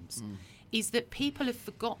problems, is that people have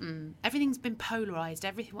forgotten, everything's been polarised,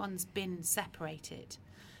 everyone's been separated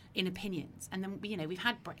in opinions. And then, you know, we've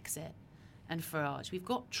had Brexit and Farage, we've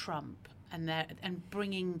got Trump, and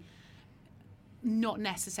bringing not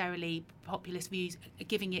necessarily populist views,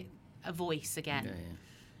 giving it a voice again.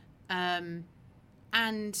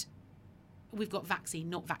 And we've got vaccine,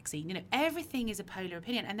 not vaccine. You know, everything is a polar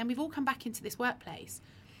opinion. And then we've all come back into this workplace,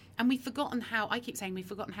 and we've forgotten how. I keep saying we've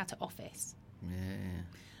forgotten how to office.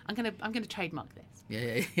 I'm gonna trademark this.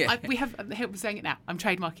 I'm saying it now. I'm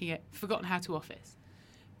trademarking it. Forgotten how to office.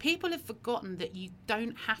 People have forgotten that you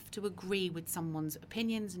don't have to agree with someone's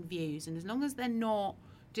opinions and views, and as long as they're not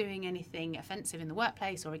doing anything offensive in the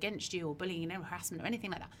workplace or against you or bullying and harassment or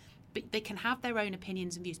anything like that, but they can have their own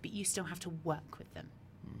opinions and views, but you still have to work with them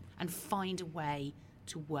and find a way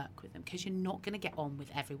to work with them, because you're not going to get on with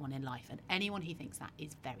everyone in life, and anyone who thinks that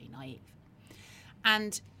is very naive.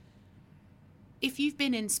 And if you've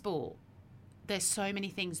been in sport, there's so many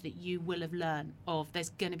things that you will have learned of.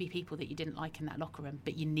 There's going to be people that you didn't like in that locker room,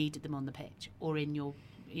 but you needed them on the pitch or in your,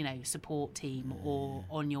 you know, support team or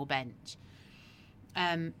on your bench.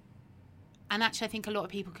 And actually, I think a lot of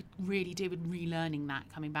people could really do with relearning that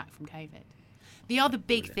coming back from COVID. The other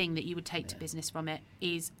big thing that you would take to business from it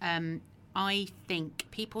is I think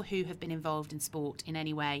people who have been involved in sport in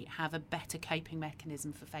any way have a better coping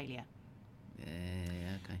mechanism for failure.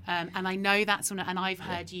 And I know that's and I've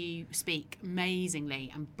heard you speak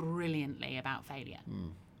amazingly and brilliantly about failure.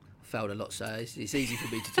 I failed a lot, so it's easy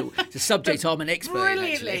for me to talk. It's a subject I'm an expert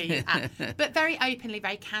brilliantly in, actually. But very openly,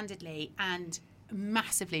 very candidly, and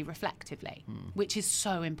massively reflectively, which is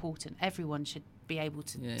so important. Everyone should be able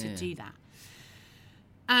to do that.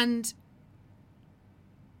 And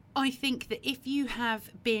I think that if you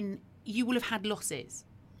will have had losses.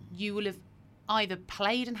 You will have either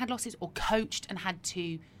played and had losses or coached and had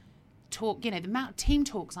to talk, you know, the amount of team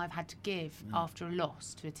talks I've had to give after a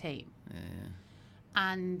loss to a team.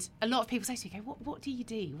 And a lot of people say to me, okay, what do you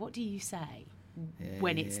do? What do you say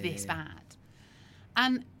when it's this bad?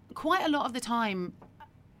 And quite a lot of the time,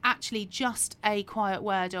 actually just a quiet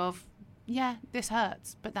word of, yeah, this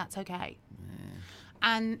hurts, but that's okay.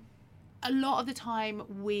 And a lot of the time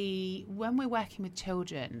when we're working with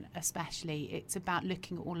children especially, it's about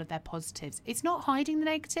looking at all of their positives. It's not hiding the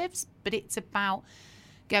negatives, but it's about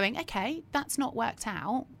going, okay, that's not worked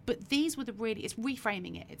out, but these were it's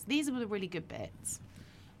reframing it. These were the really good bits.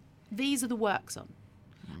 These are the works on.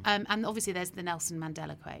 And obviously there's the Nelson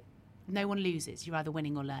Mandela quote. No one loses. You're either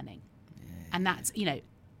winning or learning. Yeah, and that's,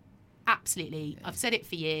 absolutely. Yeah. I've said it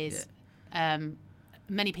for years. Yeah.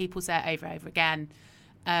 Many people say it over and over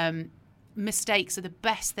again. Mistakes are the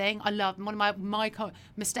best thing. I love one of my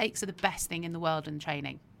mistakes are the best thing in the world in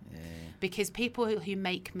training. Yeah. Because people who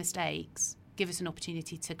make mistakes give us an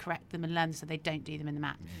opportunity to correct them and learn so they don't do them in the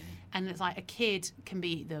match. Yeah. And it's like a kid can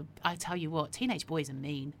be I tell you what, teenage boys are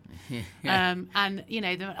mean. Yeah. And,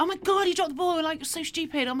 they're, oh my God, he dropped the ball. Like, you're so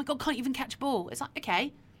stupid. Oh my God, can't even catch a ball. It's like,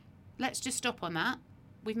 okay, let's just stop on that.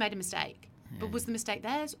 We've made a mistake. Yeah. But was the mistake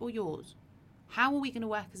theirs or yours? How are we going to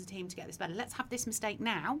work as a team to get this better? Let's have this mistake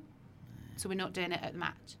now so we're not doing it at the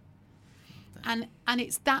match. And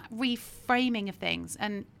it's that reframing of things.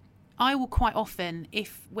 And I will quite often,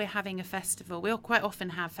 if we're having a festival, we'll quite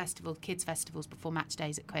often have kids festivals before match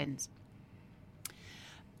days at Quins.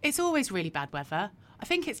 It's always really bad weather. I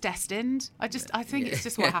think it's destined. I think it's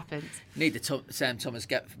just what happens. Need the Sam Thomas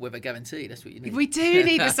weather guarantee. That's what you need. We do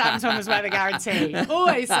need the Sam Thomas weather guarantee.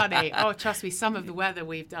 Always sunny. Oh, trust me, some of the weather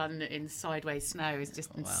we've done in sideways snow is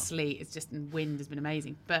just in sleet. It's just and wind has been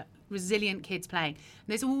amazing. But resilient kids playing.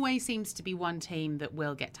 There's always seems to be one team that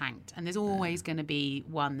will get tanked, and there's always going to be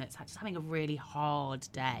one that's just having a really hard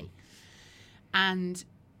day. And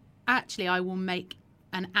actually, I will make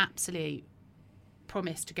an absolute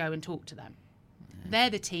promise to go and talk to them.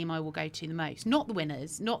 They're the team I will go to the most. Not the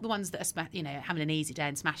winners, not the ones that are having an easy day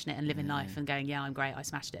and smashing it and living life and going, yeah, I'm great, I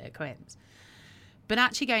smashed it at Quins. But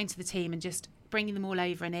actually going to the team and just bringing them all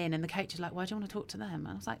over and in, and the coach is like, why do you want to talk to them? And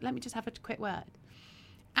I was like, let me just have a quick word.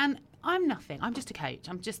 And I'm nothing. I'm just a coach.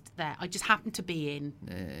 I'm just there. I just happen to be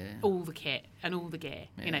in all the kit and all the gear,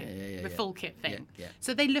 the full kit thing. Yeah, yeah.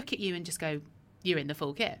 So they look at you and just go, you're in the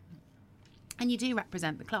full kit. And you do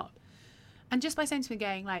represent the club. And just by saying to me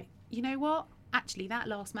going like, you know what? Actually, that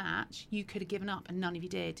last match, you could have given up and none of you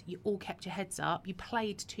did. You all kept your heads up. You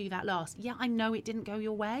played to that last. Yeah, I know it didn't go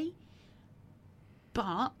your way.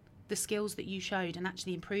 But the skills that you showed and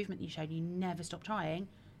actually the improvement you showed, you never stopped trying.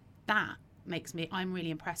 That makes me, I'm really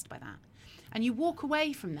impressed by that. And you walk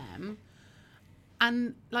away from them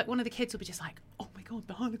and like one of the kids will be just like, oh my God,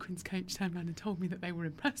 the Harlequins coach turned around and told me that they were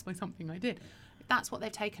impressed by something I did. That's what they've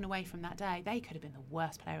taken away from that day. They could have been the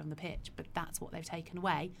worst player on the pitch, but that's what they've taken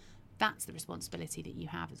away. That's the responsibility that you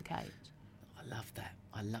have as a coach. I love that.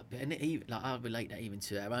 I love it. And even, I relate that even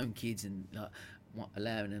to our own kids and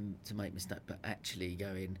allowing them to make mistakes, but actually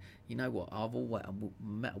going, you know what, I've always, no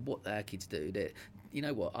matter what our kids do, that, you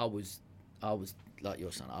know what, I was like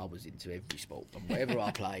your son, I was into every sport. And wherever I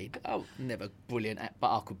played, I was never brilliant at,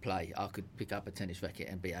 but I could play. I could pick up a tennis racket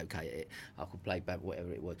and be okay at it. I could play badminton,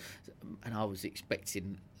 whatever it was. And I was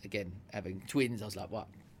expecting, again, having twins, I was like, what?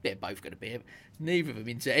 They're both going to be. Neither of them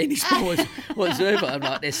into any sport whatsoever. I'm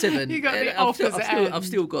like, they're 7. You got the opposite end. I've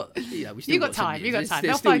still got, we've got time. You got time.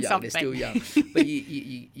 They'll find something. They're still young. But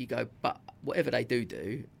you go, but whatever they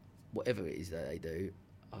do, whatever it is that they do,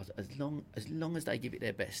 as long as they give it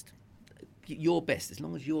their best, your best, as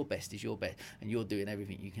long as your best is your best, and you're doing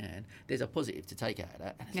everything you can, there's a positive to take out of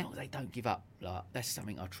that. And as long as they don't give up, like that's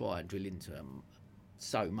something I try and drill into them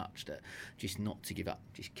so much, that just not to give up,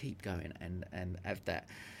 just keep going and have that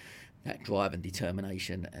drive and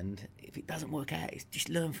determination, and if it doesn't work out, it's just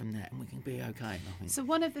learn from that and we can be okay, I think. So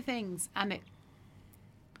one of the things, and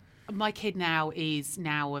my kid now is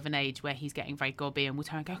of an age where he's getting very gobby and will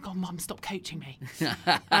turn and go, God, Mum, stop coaching me.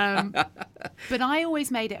 But I always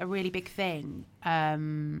made it a really big thing.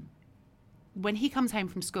 When he comes home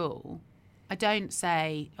from school, I don't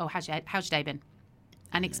say, oh, how's your day been?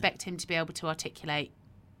 And expect him to be able to articulate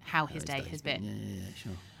how his day has been. Yeah,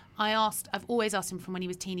 sure. I've always asked him from when he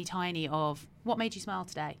was teeny tiny of, what made you smile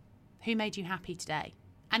today? Who made you happy today?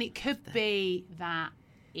 And it could be that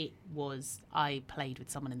it was I played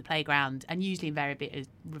with someone in the playground, and usually invariably it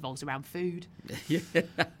revolves around food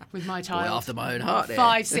with my child. Well, after my own heart.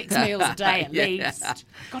 5-6 meals a day at least.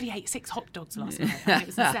 God, he ate 6 hot dogs last night. I mean, it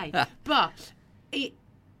was insane. But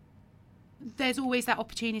there's always that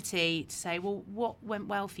opportunity to say, well, what went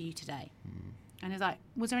well for you today? And it's like,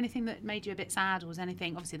 was there anything that made you a bit sad? Or was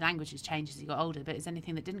anything, obviously the language has changed as you got older, but is there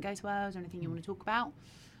anything that didn't go so well? Is there anything you want to talk about?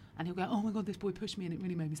 And he'll go, oh my God, this boy pushed me and it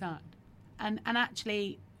really made me sad. And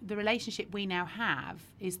actually, the relationship we now have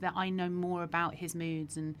is that I know more about his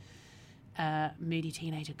moods and moody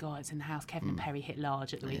teenager guys in the house. Kevin and Perry hit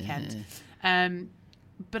large at the weekend.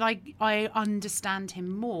 But I understand him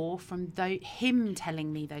more from him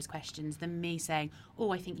telling me those questions than me saying, oh,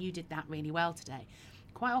 I think you did that really well today.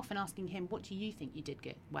 Quite often asking him, what do you think you did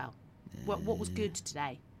good? Well, What was good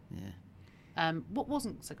today? What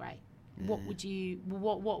wasn't so great? What were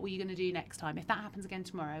you going to do next time? If that happens again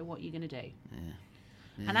tomorrow, what are you going to do?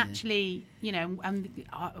 And actually, and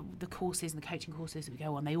the courses and the coaching courses that we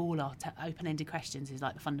go on, they all are open-ended questions. Is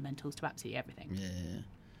like the fundamentals to absolutely everything.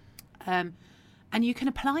 And you can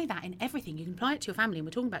apply that in everything. You can apply it to your family, and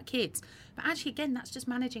we're talking about kids. But actually, again, that's just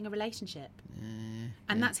managing a relationship.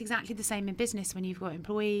 And that's exactly the same in business when you've got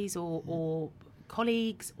employees or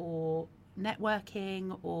colleagues or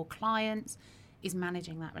networking or clients, is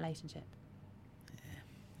managing that relationship.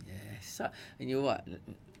 So, and you're right,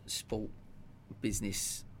 sport,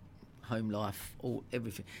 business, home life,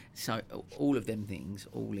 everything. So all of them things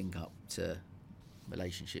all link up to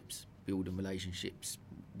relationships, building relationships,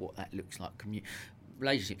 what that looks like,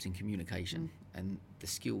 relationships and communication, and the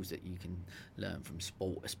skills that you can learn from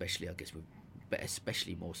sport, especially, I guess, but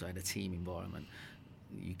especially more so in a team environment.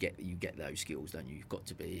 You get those skills, don't you? You've got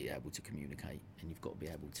to be able to communicate, and you've got to be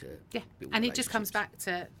able to build and it just comes back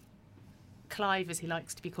to Clive, as he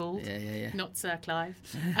likes to be called, not Sir Clive.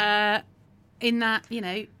 In that,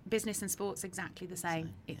 business and sports exactly the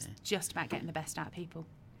same. It's just about getting the best out of people.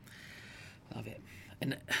 Love it.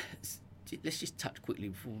 And let's just touch quickly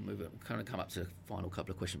before we move on. Kind of come up to the final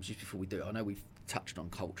couple of questions just before we do it. I know we've touched on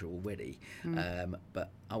culture already,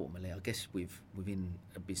 but ultimately, I guess within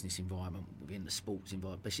a business environment, within the sports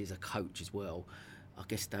environment, especially as a coach as well, I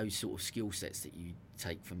guess those sort of skill sets that you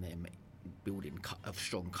take from them, building a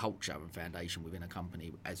strong culture and foundation within a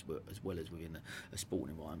company as well as within a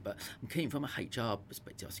sporting environment. But I'm keen from a HR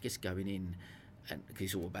perspective, I guess, going in, and because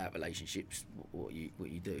it's all about relationships, what you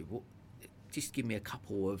do. Just give me a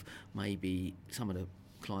couple of maybe some of the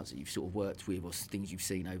clients that you've sort of worked with or things you've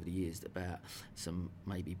seen over the years about some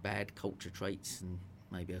maybe bad culture traits and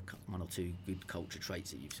maybe one or two good culture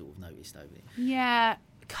traits that you've sort of noticed over there. Yeah,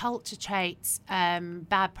 culture traits,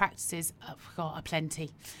 bad practices, are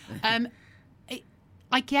plenty.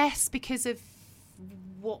 I guess because of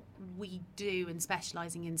what we do and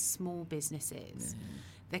specialising in small businesses,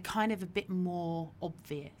 they're kind of a bit more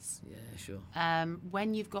obvious. Yeah, sure.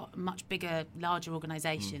 When you've got much bigger, larger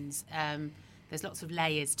organisations, there's lots of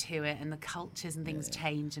layers to it, and the cultures and things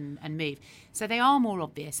change and move. So they are more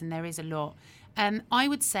obvious, and there is a lot. I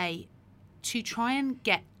would say to try and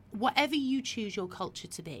get whatever you choose your culture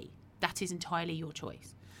to be, that is entirely your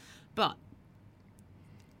choice. But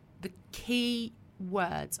the key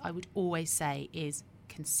words I would always say is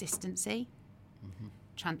consistency,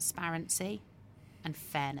 transparency, and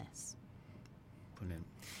fairness. Brilliant.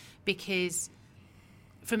 Because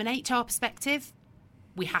from an HR perspective,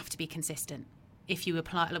 we have to be consistent. If you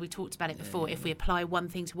apply, like we talked about it before, if we apply one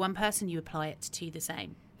thing to one person, you apply it to the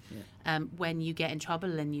same. When you get in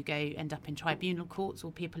trouble and you end up in tribunal courts,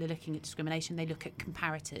 or people are looking at discrimination, they look at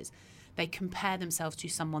comparators. They compare themselves to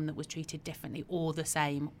someone that was treated differently or the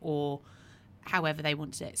same, or however they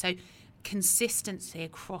wanted it. So consistency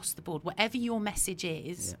across the board. Whatever your message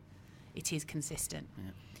is, it is consistent.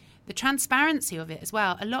 The transparency of it as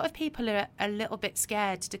well. A lot of people are a little bit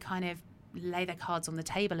scared to kind of lay their cards on the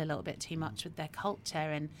table a little bit too much with their culture,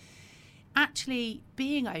 and actually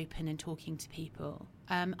being open and talking to people.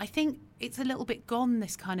 I think it's a little bit gone,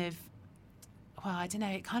 this kind of, well, I don't know,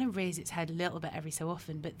 it kind of rears its head a little bit every so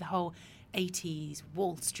often, but the whole 80s,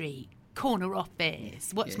 Wall Street, corner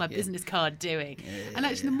office, what's my business card doing? And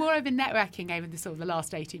actually, the more I've been networking over the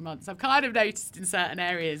last 18 months, I've kind of noticed in certain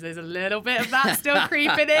areas there's a little bit of that still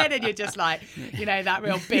creeping in, and you're just like, that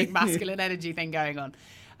real big masculine energy thing going on.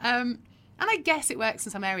 And I guess it works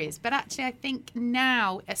in some areas, but actually I think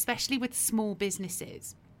now, especially with small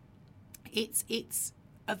businesses, it's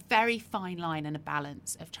a very fine line and a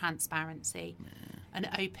balance of transparency and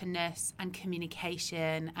openness and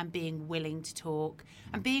communication and being willing to talk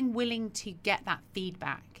and being willing to get that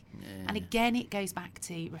feedback. And again, it goes back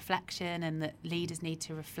to reflection, and that leaders need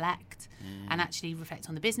to reflect and actually reflect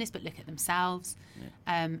on the business, but look at themselves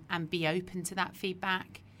and be open to that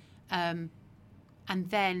feedback. And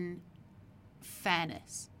then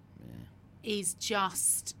fairness is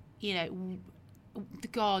just,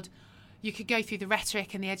 God, you could go through the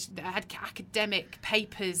rhetoric and the academic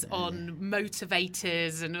papers on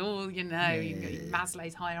motivators and all,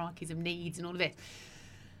 Maslow's hierarchies of needs and all of this.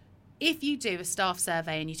 If you do a staff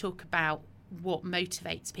survey and you talk about what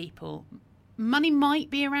motivates people, money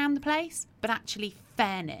might be around the place, but actually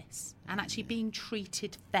fairness and actually being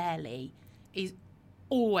treated fairly is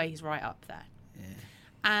always right up there.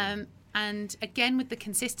 And again, with the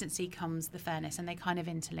consistency comes the fairness, and they kind of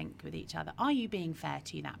interlink with each other. Are you being fair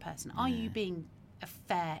to that person? Are you being a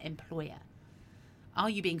fair employer? Are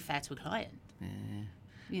you being fair to a client?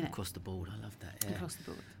 Across the board, I love that. Across the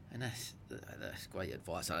board. And that's great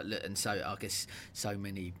advice. And so I guess so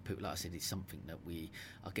many people, like I said, it's something that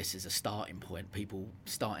I guess as a starting point, people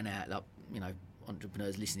starting out, like,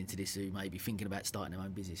 entrepreneurs listening to this who may be thinking about starting their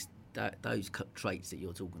own business, those traits that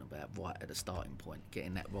you're talking about right at the starting point,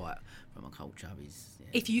 getting that right from a culture is... Yeah.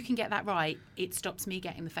 If you can get that right, it stops me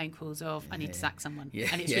getting the phone calls of, I need to sack someone. Yeah.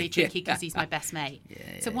 And it's really tricky because he's my best mate.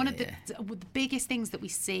 So one of the biggest things that we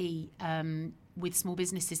see with small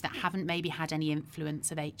businesses that haven't maybe had any influence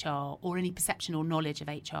of HR or any perception or knowledge of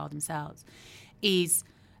HR themselves is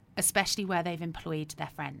especially where they've employed their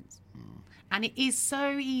friends. And it is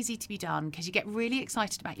so easy to be done because you get really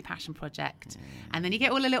excited about your passion project and then you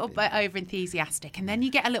get all a little bit over enthusiastic and then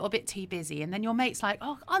you get a little bit too busy and then your mate's like,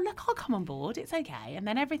 oh look, I'll come on board, it's okay, and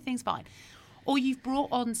then everything's fine. Or you've brought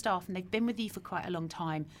on staff and they've been with you for quite a long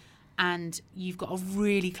time and you've got a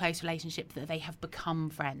really close relationship that they have become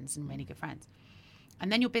friends and really good friends.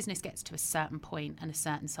 And then your business gets to a certain point and a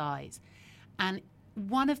certain size. And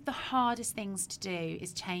one of the hardest things to do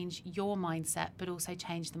is change your mindset, but also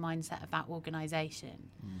change the mindset of that organisation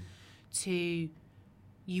to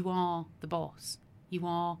you are the boss, you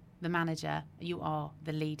are the manager, you are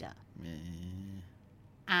the leader.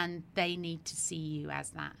 And they need to see you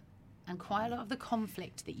as that. And quite a lot of the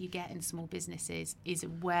conflict that you get in small businesses is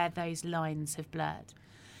where those lines have blurred.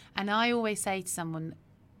 And I always say to someone,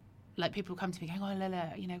 like, people come to me going, oh,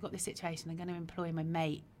 Lola, I've got this situation, I'm going to employ my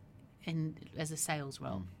mate as a sales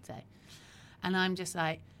role, say. And I'm just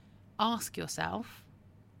like, ask yourself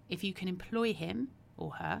if you can employ him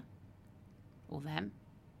or her or them,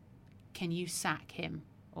 can you sack him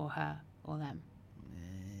or her or them?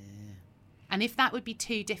 And if that would be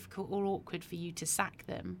too difficult or awkward for you to sack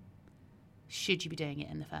them, should you be doing it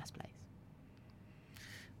in the first place?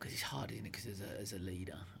 Because it's hard, isn't it? Because as a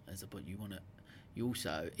leader, but you want to. You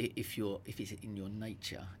also, if it's in your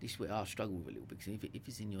nature, this is where I struggle with a little bit, because if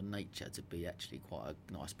it's in your nature to be actually quite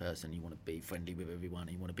a nice person, you want to be friendly with everyone,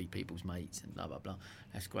 you want to be people's mates and blah, blah, blah,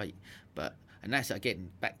 that's great. And that's,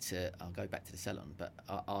 again, I'll go back to the salon, but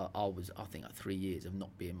I think like 3 years of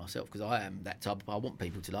not being myself, because I am that type of, I want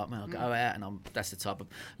people to like me, I go out and that's the type of,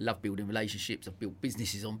 love building relationships, I've built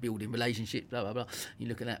businesses on building relationships, blah, blah, blah. You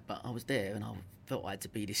look at that, but I was there and I felt I had to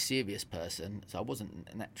be this serious person, so I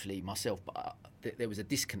wasn't naturally myself, but there was a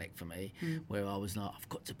disconnect for me where I was like, I've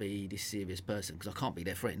got to be this serious person because I can't be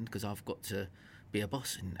their friend because I've got to be a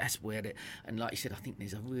boss, and that's where and like you said, I think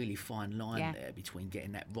there's a really fine line there between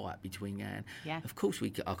getting that right, between of course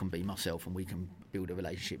I can be myself and we can build a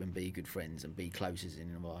relationship and be good friends and be close as an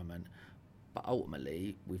environment, but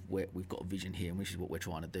ultimately we've got a vision here and this is what we're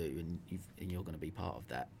trying to do, and you're going to be part of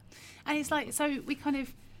that. And it's like, so we kind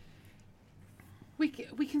of we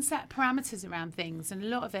can set parameters around things, and a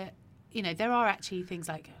lot of it, there are actually things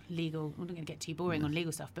like legal, I'm not going to get too boring on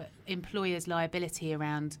legal stuff, but employers' liability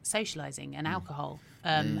around socialising and alcohol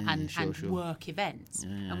and work events.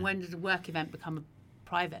 And when does a work event become a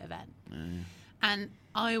private event? And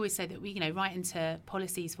I always say that we, write into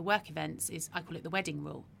policies for work events I call it the wedding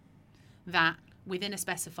rule, that within a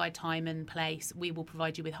specified time and place, we will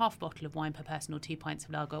provide you with half a bottle of wine per person or 2 pints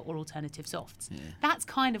of lager or alternative softs. That's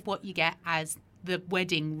kind of what you get as the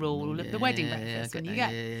wedding rule of the wedding breakfast when you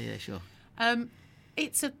get. Yeah, sure.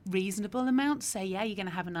 It's a reasonable amount to say, you're going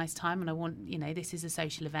to have a nice time and I want, this is a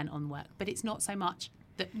social event on work. But it's not so much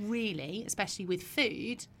that really, especially with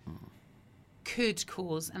food, could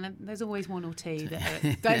cause, and there's always one or two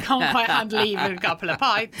that can't quite handle even a couple of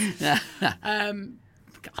pints.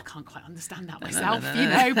 I can't quite understand that myself,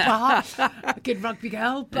 but a good rugby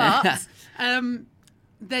girl. But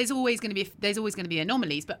there's always going to be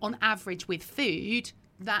anomalies. But on average, with food,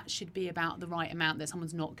 that should be about the right amount that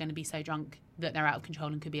someone's not going to be so drunk that they're out of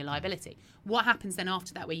control and could be a liability. What happens then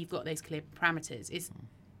after that, where you've got those clear parameters, is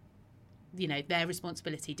their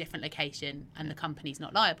responsibility, different location, and the company's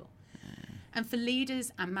not liable. And for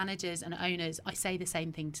leaders and managers and owners, I say the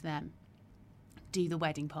same thing to them: do the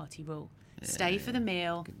wedding party rule. Stay for the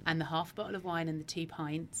meal and the half bottle of wine and the 2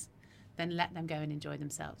 pints, then let them go and enjoy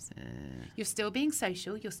themselves. You're still being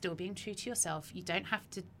social, you're still being true to yourself. You don't have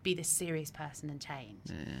to be this serious person and change.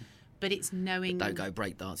 But it's knowing... But don't go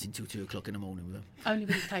breakdancing till 2 o'clock in the morning with them. Only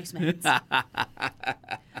with your close mates.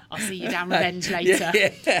 I'll see you down Revenge later.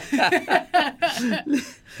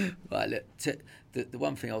 Right, look, the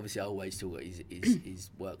one thing obviously I always talk about is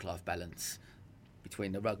work-life balance,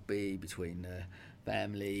 between the rugby, between the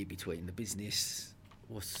family, between the business.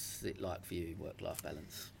 What's it like for you, work-life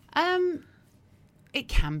balance? It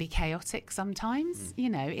can be chaotic sometimes.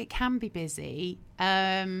 It can be busy.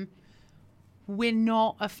 We're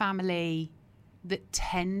not a family that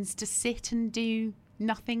tends to sit and do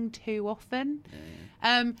nothing too often.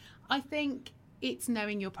 I think it's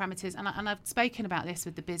knowing your parameters. And I've spoken about this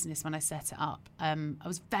with the business when I set it up. I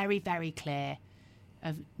was very, very clear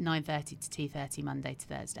of 9:30 to 2:30 Monday to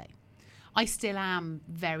Thursday. I still am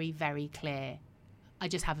very, very clear. I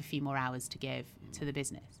just have a few more hours to give to the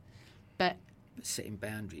business. But setting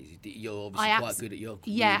boundaries, you're obviously quite good at your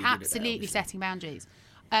absolutely setting boundaries.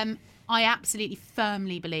 I absolutely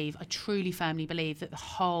I truly firmly believe that the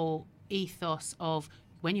whole ethos of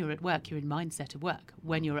when you're at work, you're in mindset of work.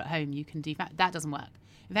 When you're at home, you can do that doesn't work.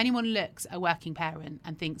 If anyone looks at a working parent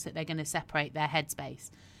and thinks that they're going to separate their headspace,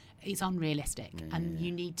 it's unrealistic. And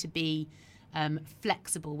you need to be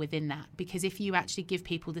flexible within that, because if you actually give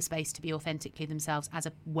people the space to be authentically themselves as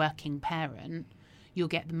a working parent, you'll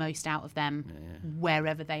get the most out of them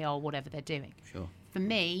wherever they are, whatever they're doing. Sure. For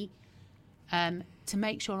me, to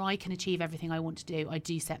make sure I can achieve everything I want to do, I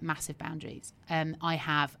do set massive boundaries. I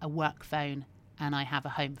have a work phone and I have a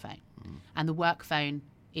home phone. And the work phone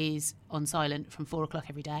is on silent from 4 o'clock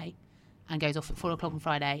every day and goes off at 4 o'clock on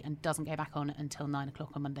Friday and doesn't go back on until 9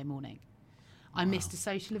 o'clock on Monday morning. I missed a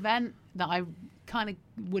social event that I kind of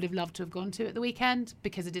would have loved to have gone to at the weekend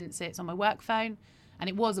because I didn't see it's on my work phone. And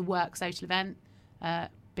it was a work social event.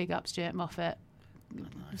 Big up Stuart Moffat.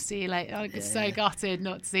 See you later. I'm so gutted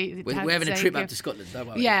not to see. We're having a trip up to Scotland, don't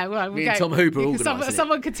worry. Yeah, well, Me and Tom Hooper organising it.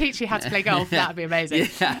 Someone could teach you how to play golf. That would be amazing.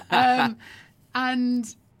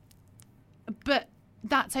 But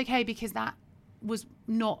that's okay, because that was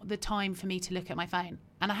not the time for me to look at my phone.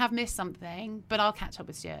 And I have missed something, but I'll catch up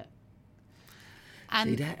with Stuart.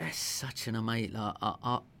 And see, that's such an amazing.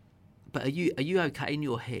 But are you okay in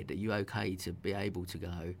your head? Are you okay to be able to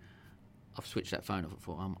go, I've switched that phone off. I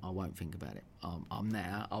thought I won't think about it. I'm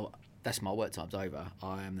there. That's my work time's over.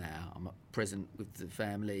 I am there. I'm present with the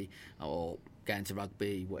family or going to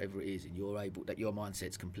rugby, whatever it is, and you're able, that your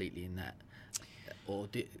mindset's completely in that. Or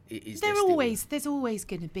there's always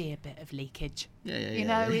going to be a bit of leakage.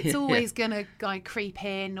 It's always going to creep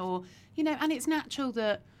in, or and it's natural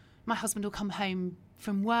that my husband will come home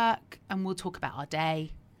from work and we'll talk about our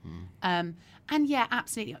day. And yeah,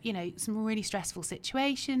 absolutely. Some really stressful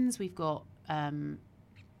situations. We've got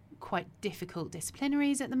quite difficult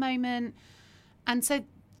disciplinaries at the moment. And so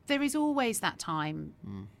there is always that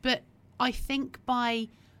time. But I think by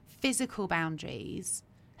physical boundaries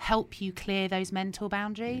help you clear those mental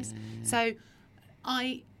boundaries. So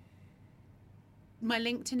my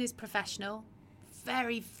LinkedIn is professional.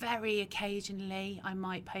 Very, very occasionally I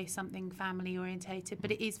might post something family orientated,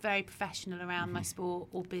 but it is very professional around my sport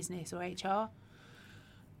or business or HR.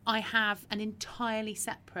 I have an entirely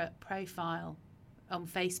separate profile on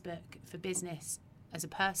Facebook for business as a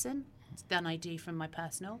person than I do from my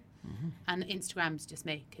personal. And Instagram's just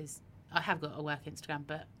me, because I have got a work Instagram,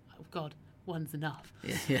 but oh God, one's enough.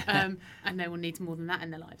 And no one needs more than that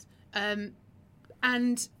in their lives.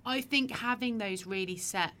 And I think having those really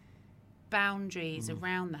set boundaries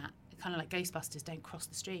around that, kind of like Ghostbusters, don't cross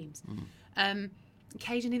the streams.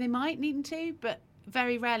 Occasionally they might need to, but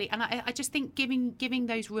very rarely. And I just think giving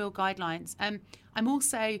those real guidelines. I'm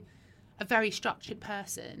also a very structured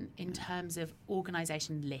person in terms of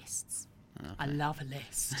organisation lists. Okay. I love a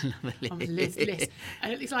list. I'm a list.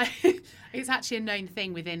 And it's like it's actually a known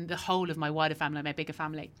thing within the whole of my wider family, my bigger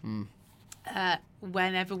family.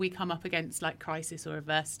 Whenever we come up against like crisis or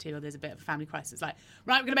adversity, or there's a bit of a family crisis, like,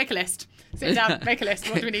 right, we're going to make a list. Sit down, make a list.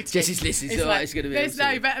 What do we need to do? Jessie's list is alright. It's going to be awesome.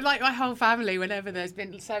 No, but like my whole family, whenever there's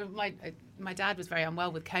been, so my dad was very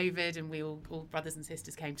unwell with COVID, and we all brothers and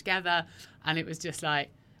sisters came together, and it was just like,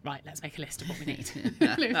 right, let's make a list of what we need.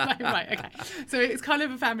 Right, okay. So it's kind of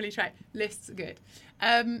a family trait. Lists are good.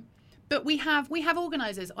 But we have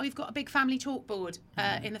organisers. We've got a big family chalkboard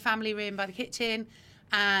in the family room by the kitchen.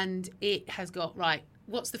 And it has got, right,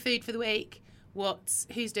 what's the food for the week?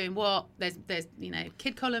 Who's doing what? There's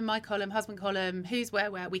kid column, my column, husband column, who's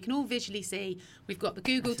where. We can all visually see. We've got the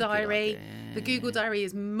Google Diary. The Google Diary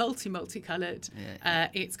is multicoloured.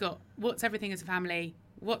 It's got what's everything as a family,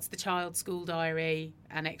 what's the child's school diary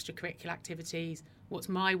and extracurricular activities, what's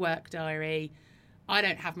my work diary. I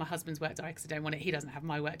don't have my husband's work diary because I don't want it. He doesn't have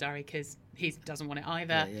my work diary because he doesn't want it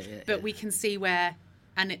either. But we can see where...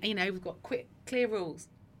 And, we've got clear rules.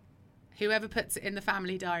 Whoever puts it in the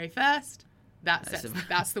family diary first,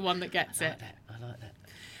 that's the one that gets it. I like that.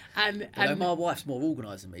 And my wife's more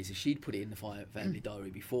organised than me, so she'd put it in the family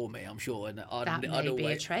diary before me, I'm sure. And I'd always be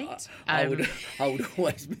a trait. I would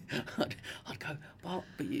always... I'd go,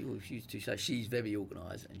 but you used to say she's very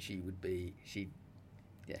organised, and she would be...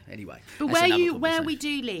 anyway. But where we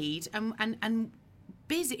do lead, and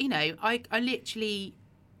busy, I literally...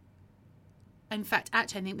 In fact,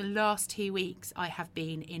 actually, I think the last 2 weeks I have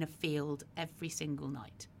been in a field every single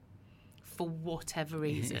night for whatever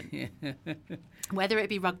reason, whether it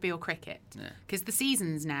be rugby or cricket, because the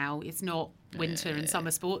seasons now, it's not winter and summer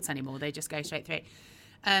sports anymore. They just go straight through.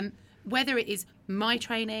 Whether it is my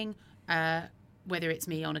training, whether it's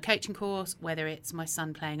me on a coaching course, whether it's my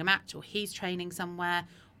son playing a match or he's training somewhere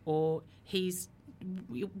or he's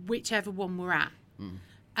whichever one we're at.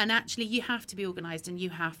 And actually you have to be organised and you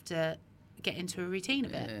have to get into a routine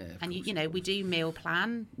of it. And, you know, we do meal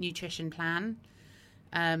plan, nutrition plan,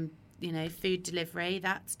 you know, food delivery,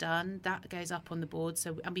 that's done. That goes up on the board.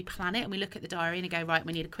 So, and we plan it and we look at the diary and go, right,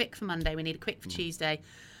 we need a quick for Monday, we need a quick for Tuesday.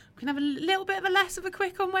 We can have a little bit of a less of a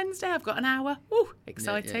quick on Wednesday. I've got an hour. Ooh,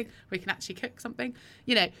 exciting. We can actually cook something,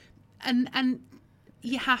 you know, and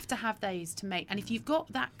you have to have those to make. And if you've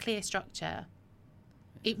got that clear structure,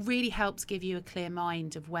 it really helps give you a clear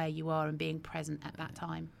mind of where you are and being present at that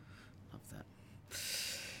time. Love that.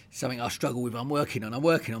 Something I struggle with. I'm working on,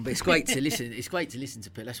 but it's great to listen. It's great to listen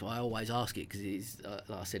to people. That's why I always ask it, because it's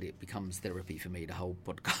like I said, it becomes therapy for me, the whole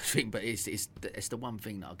podcast thing. But it's the one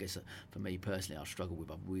thing that I guess for me personally I struggle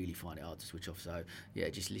with. I really find it hard to switch off. So yeah,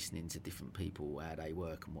 just listening to different people, how they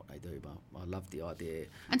work and what they do. But I love the idea.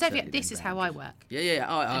 And don't forget, this is how I work. Yeah.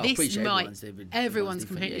 I appreciate everyone's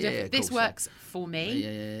completely different. This works for me.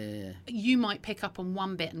 Yeah. You might pick up on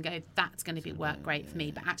one bit and go, that's going to work great for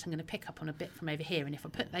me. But actually, I'm going to pick up on a bit from over here, and if I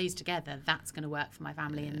put those together, that's going to work for my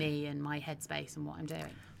family and me and my headspace and what I'm doing.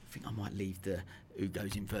 I think I might leave the who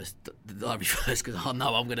goes in first, the diary first, because I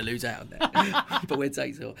know I'm going to lose out on that. But we'll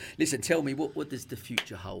take it. Listen, tell me, what does the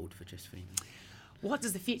future hold for Jess Freeman? What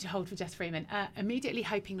does the future hold for Jess Freeman? Immediately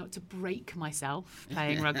hoping not to break myself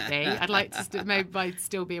playing rugby. I'd like to maybe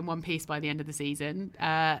still be in one piece by the end of the season.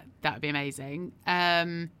 That would be amazing.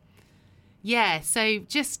 Yeah, so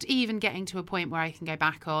just even getting to a point where I can go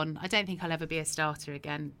back on. I don't think I'll ever be a starter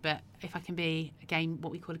again, but if I can be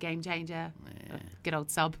what we call a game changer, a good old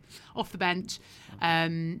sub off the bench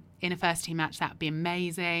in a first team match, that would be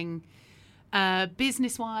amazing.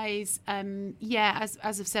 Business-wise, as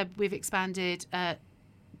I've said, we've expanded.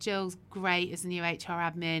 Jill's great as the new HR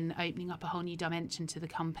admin, opening up a whole new dimension to the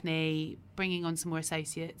company, bringing on some more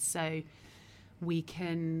associates so we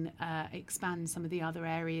can expand some of the other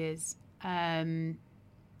areas. And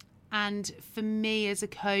for me as a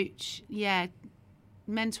coach,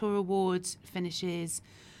 Mentor Awards finishes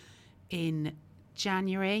in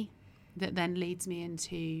January. That then leads me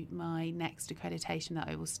into my next accreditation that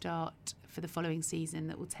I will start for the following season,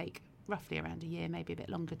 that will take roughly around a year, maybe a bit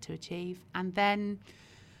longer to achieve. And then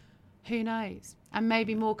who knows? And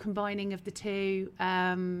maybe more combining of the two.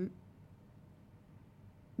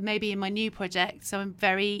 Maybe in my new project, so I'm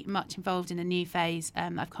very much involved in a new phase.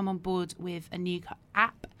 I've come on board with a new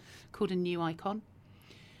app called A New Icon,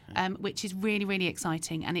 which is really, really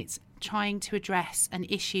exciting, and it's trying to address an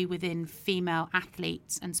issue within female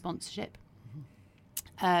athletes and sponsorship.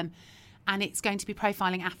 And it's going to be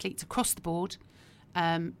profiling athletes across the board,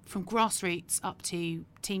 from grassroots up to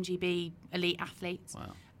Team GB elite athletes.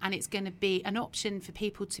 Wow. And it's going to be an option for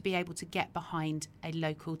people to be able to get behind a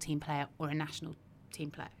local team player or a national team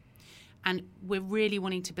player. And we're really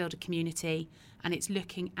wanting to build a community, and it's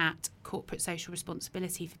looking at corporate social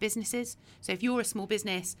responsibility for businesses. So if you're a small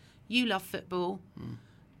business, you love football,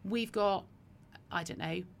 we've got, I don't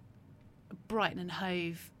know, Brighton and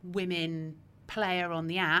Hove women player on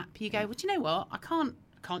the app. You go, well, do you know what? I can't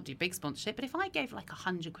do big sponsorship, but if I gave like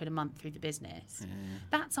 £100 a month through the business,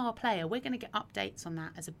 that's our player. We're going to get updates on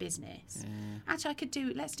that as a business.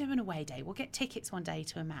 Actually, let's do an away day. We'll get tickets one day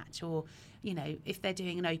to a match, or, you know, if they're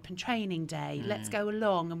doing an open training day, let's go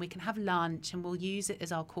along and we can have lunch, and we'll use it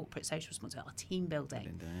as our corporate social responsibility, our team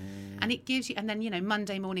building. And it gives you, and then, you know,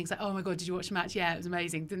 Monday morning's like, oh my God, did you watch the match? Yeah, it was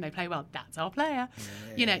amazing. Didn't they play well? That's our player.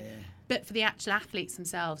 You know. But for the actual athletes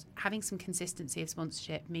themselves, having some consistency of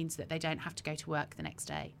sponsorship means that they don't have to go to work the next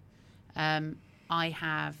day.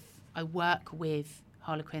 I work with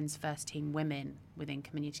Harlequins first team women within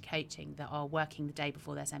community coaching that are working the day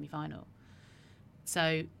before their semi-final.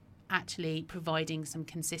 So actually providing some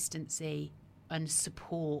consistency and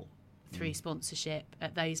support through sponsorship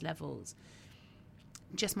at those levels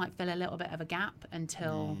just might fill a little bit of a gap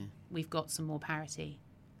until we've got some more parity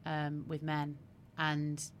with men.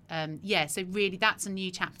 And so really that's a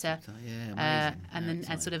new chapter.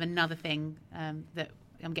 And sort of another thing that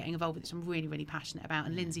I'm getting involved with, which I'm really, really passionate about.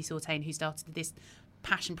 And Lindsay Sortain, who started this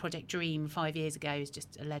passion project Dream 5 years ago, is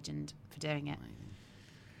just a legend for doing it.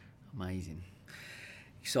 Amazing.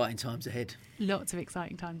 Exciting times ahead. Lots of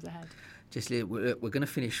exciting times ahead. Jessie, we're going to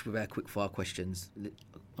finish with our quick fire questions.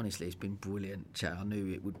 Honestly, it's been brilliant chat. I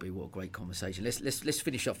knew it would be. What a great conversation. Let's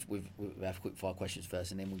finish off with our quick fire questions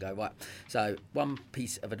first, and then we'll go right. So, one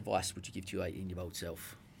piece of advice would you give to your 18-year-old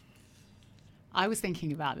self? I was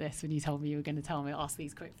thinking about this when you told me you were going to ask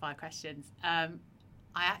these quick fire questions. I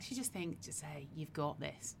actually just think to say, you've got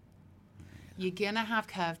this. You're going to have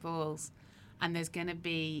curveballs, and there's going to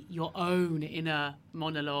be your own inner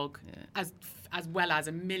monologue, as well as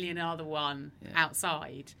a million other one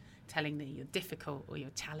outside, telling that you're difficult or you're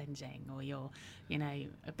challenging or you're, a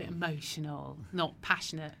bit emotional, not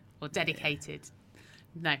passionate or dedicated.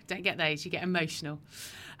 No, don't get those. You get emotional.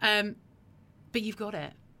 But you've got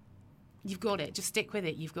it. You've got it. Just stick with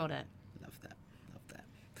it. You've got it. Love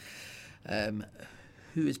that.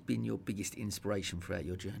 Who has been your biggest inspiration throughout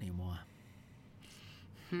your journey and why?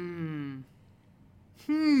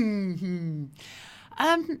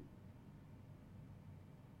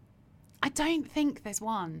 I don't think there's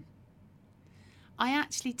one. I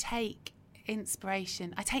actually take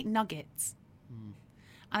inspiration. I take nuggets. And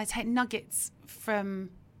I take nuggets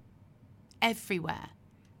from everywhere.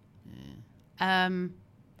 And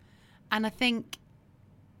I think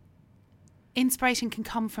inspiration can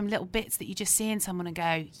come from little bits that you just see in someone and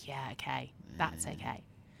go, yeah, okay, that's okay.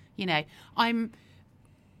 I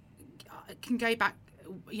can go back,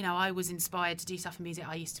 I was inspired to do stuff in music.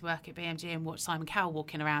 I used to work at BMG and watch Simon Cowell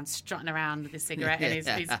walking around, strutting around with his cigarette and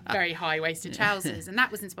his very high-waisted trousers, and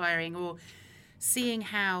that was inspiring. Or seeing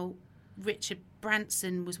how Richard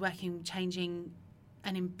Branson was working, changing,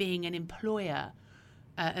 and in being an employer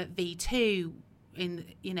at V2,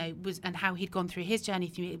 and how he'd gone through his journey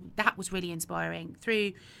through that was really inspiring.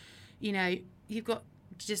 Through, you've got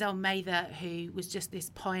Giselle Mather, who was just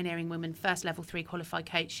this pioneering woman, first level 3 qualified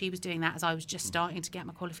coach. She was doing that as I was just starting to get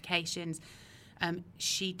my qualifications.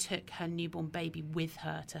 She took her newborn baby with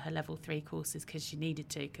her to her level 3 courses because she needed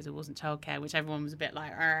to, because it wasn't childcare, which everyone was a bit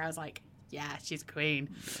like, I was like, yeah, she's queen.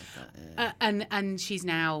 And she's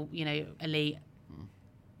now, elite.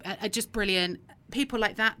 Just brilliant. People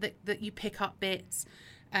like that you pick up bits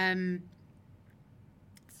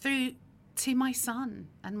through to my son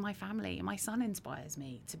and my family. And my son inspires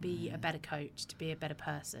me to be a better coach, to be a better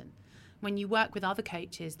person. When you work with other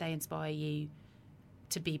coaches, they inspire you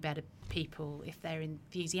to be better people if they're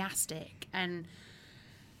enthusiastic. And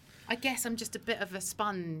I guess I'm just a bit of a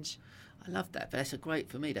sponge. I love that. That's a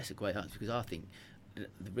great answer, because I think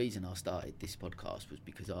the reason I started this podcast was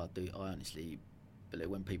because I honestly believe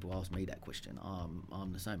when people ask me that question,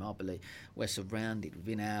 I'm the same. I believe we're surrounded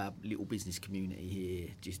within our little business community here,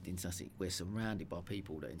 just in Sussex. We're surrounded by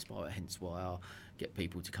people that inspire. Hence why I get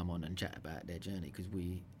people to come on and chat about their journey, because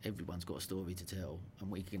everyone's got a story to tell, and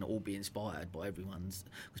we can all be inspired by everyone's.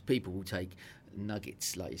 Because people will take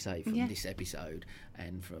nuggets, like you say, from this episode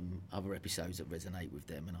and from other episodes that resonate with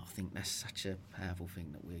them, and I think that's such a powerful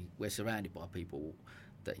thing that we're surrounded by people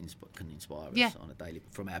that can inspire us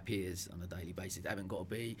from our peers on a daily basis. They haven't got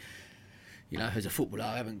to be, as a footballer,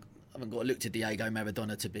 I haven't got to look to Diego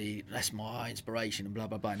Maradona to be, that's my inspiration and blah,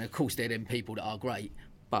 blah, blah. And of course, they're them people that are great.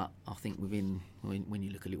 But I think when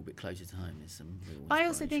you look a little bit closer to home, there's some real inspiration. I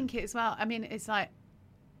also think it as well. I mean, it's like,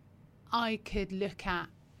 I could look at,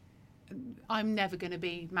 I'm never going to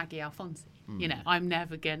be Maggie Alfonsi. I'm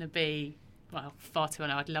never going to be, far too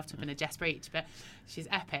well. I'd love to have been a Jess Breach, but she's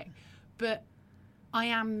epic. But I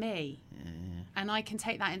am me, and I can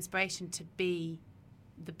take that inspiration to be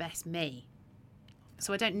the best me.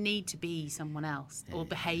 So I don't need to be someone else or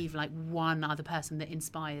behave like one other person that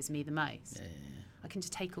inspires me the most. I can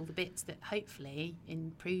just take all the bits that hopefully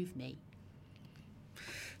improve me.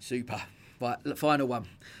 Super. Right, final one.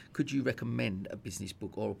 Could you recommend a business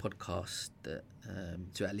book or a podcast that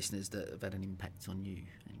to our listeners that have had an impact on you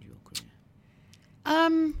and your career?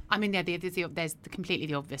 I mean, there's completely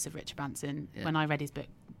the obvious of Richard Branson. When I read his book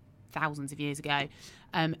thousands of years ago,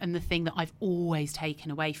 and the thing that I've always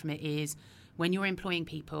taken away from it is, when you're employing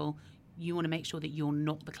people, you want to make sure that you're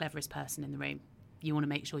not the cleverest person in the room. You want to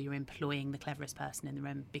make sure you're employing the cleverest person in the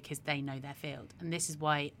room, because they know their field. And this is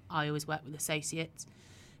why I always work with associates,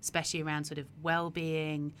 especially around sort of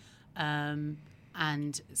well-being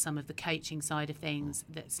and some of the coaching side of things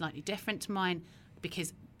that's slightly different to mine,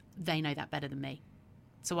 because they know that better than me.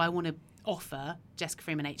 So I want to offer, Jessica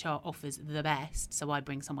Freeman HR offers the best, so I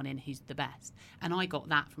bring someone in who's the best. And I got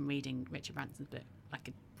that from reading Richard Branson's book like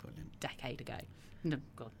a decade ago. No,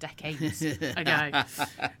 God, decades ago.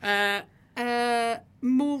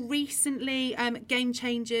 More recently, Game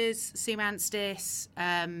Changers, Sue Anstice,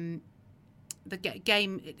 the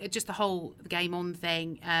game, just the whole Game On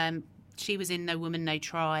thing. She was in No Woman, No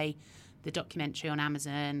Try, the documentary on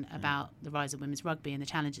Amazon about the rise of women's rugby and the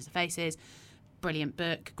challenges it faces. Brilliant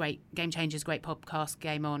book, great Game Changers, great podcast.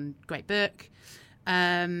 Game On, great book.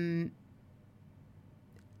 And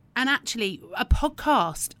actually, a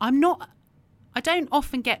podcast, I don't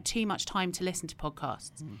often get too much time to listen to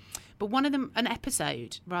podcasts. But one of them, an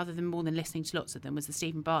episode, rather than more than listening to lots of them, was the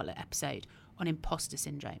Stephen Bartlett episode on imposter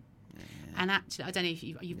syndrome. Yeah. And actually, I don't know if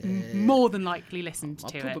you've more than likely listened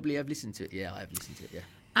to it. I probably have listened to it. Yeah, I have listened to it. Yeah.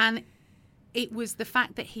 And it was the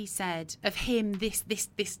fact that he said of him, this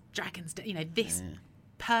dragon's, this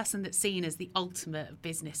person that's seen as the ultimate of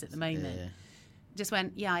business at the moment, just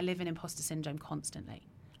went, I live in imposter syndrome constantly,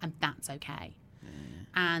 and that's okay.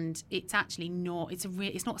 And it's actually not.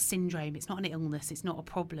 It's not a syndrome. It's not an illness. It's not a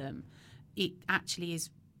problem. It actually is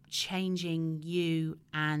changing you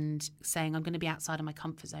and saying, I'm going to be outside of my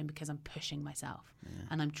comfort zone because I'm pushing myself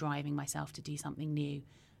and I'm driving myself to do something new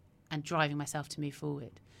and driving myself to move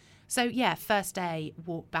forward. So first day,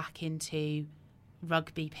 walk back into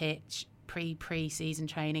rugby pitch, pre-season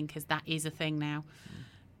training, because that is a thing now.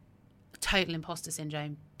 Total imposter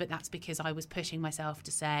syndrome, but that's because I was pushing myself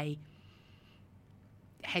to say,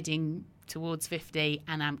 heading towards 50,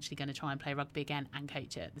 and I'm actually going to try and play rugby again and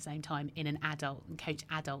coach it at the same time in an adult and coach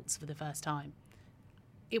adults for the first time.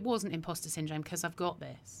 It wasn't imposter syndrome because I've got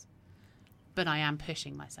this, but I am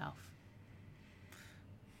pushing myself.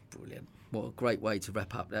 Brilliant. What a great way to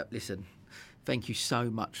wrap up that. Listen, thank you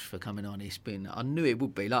so much for coming on. It's been, I knew it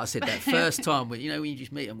would be, like I said, that first time, when you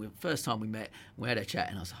just meet them, first time we met, we had a chat,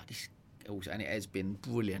 and I was like, this. Also, and it has been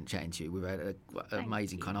brilliant chatting to you. We've had an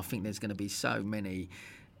amazing kind. I think there's going to be so many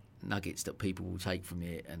nuggets that people will take from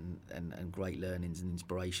it, and great learnings and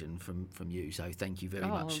inspiration from you. So thank you very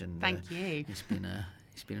much. And thank you. It's been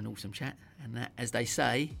an awesome chat, and that, as they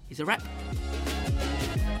say, is a wrap.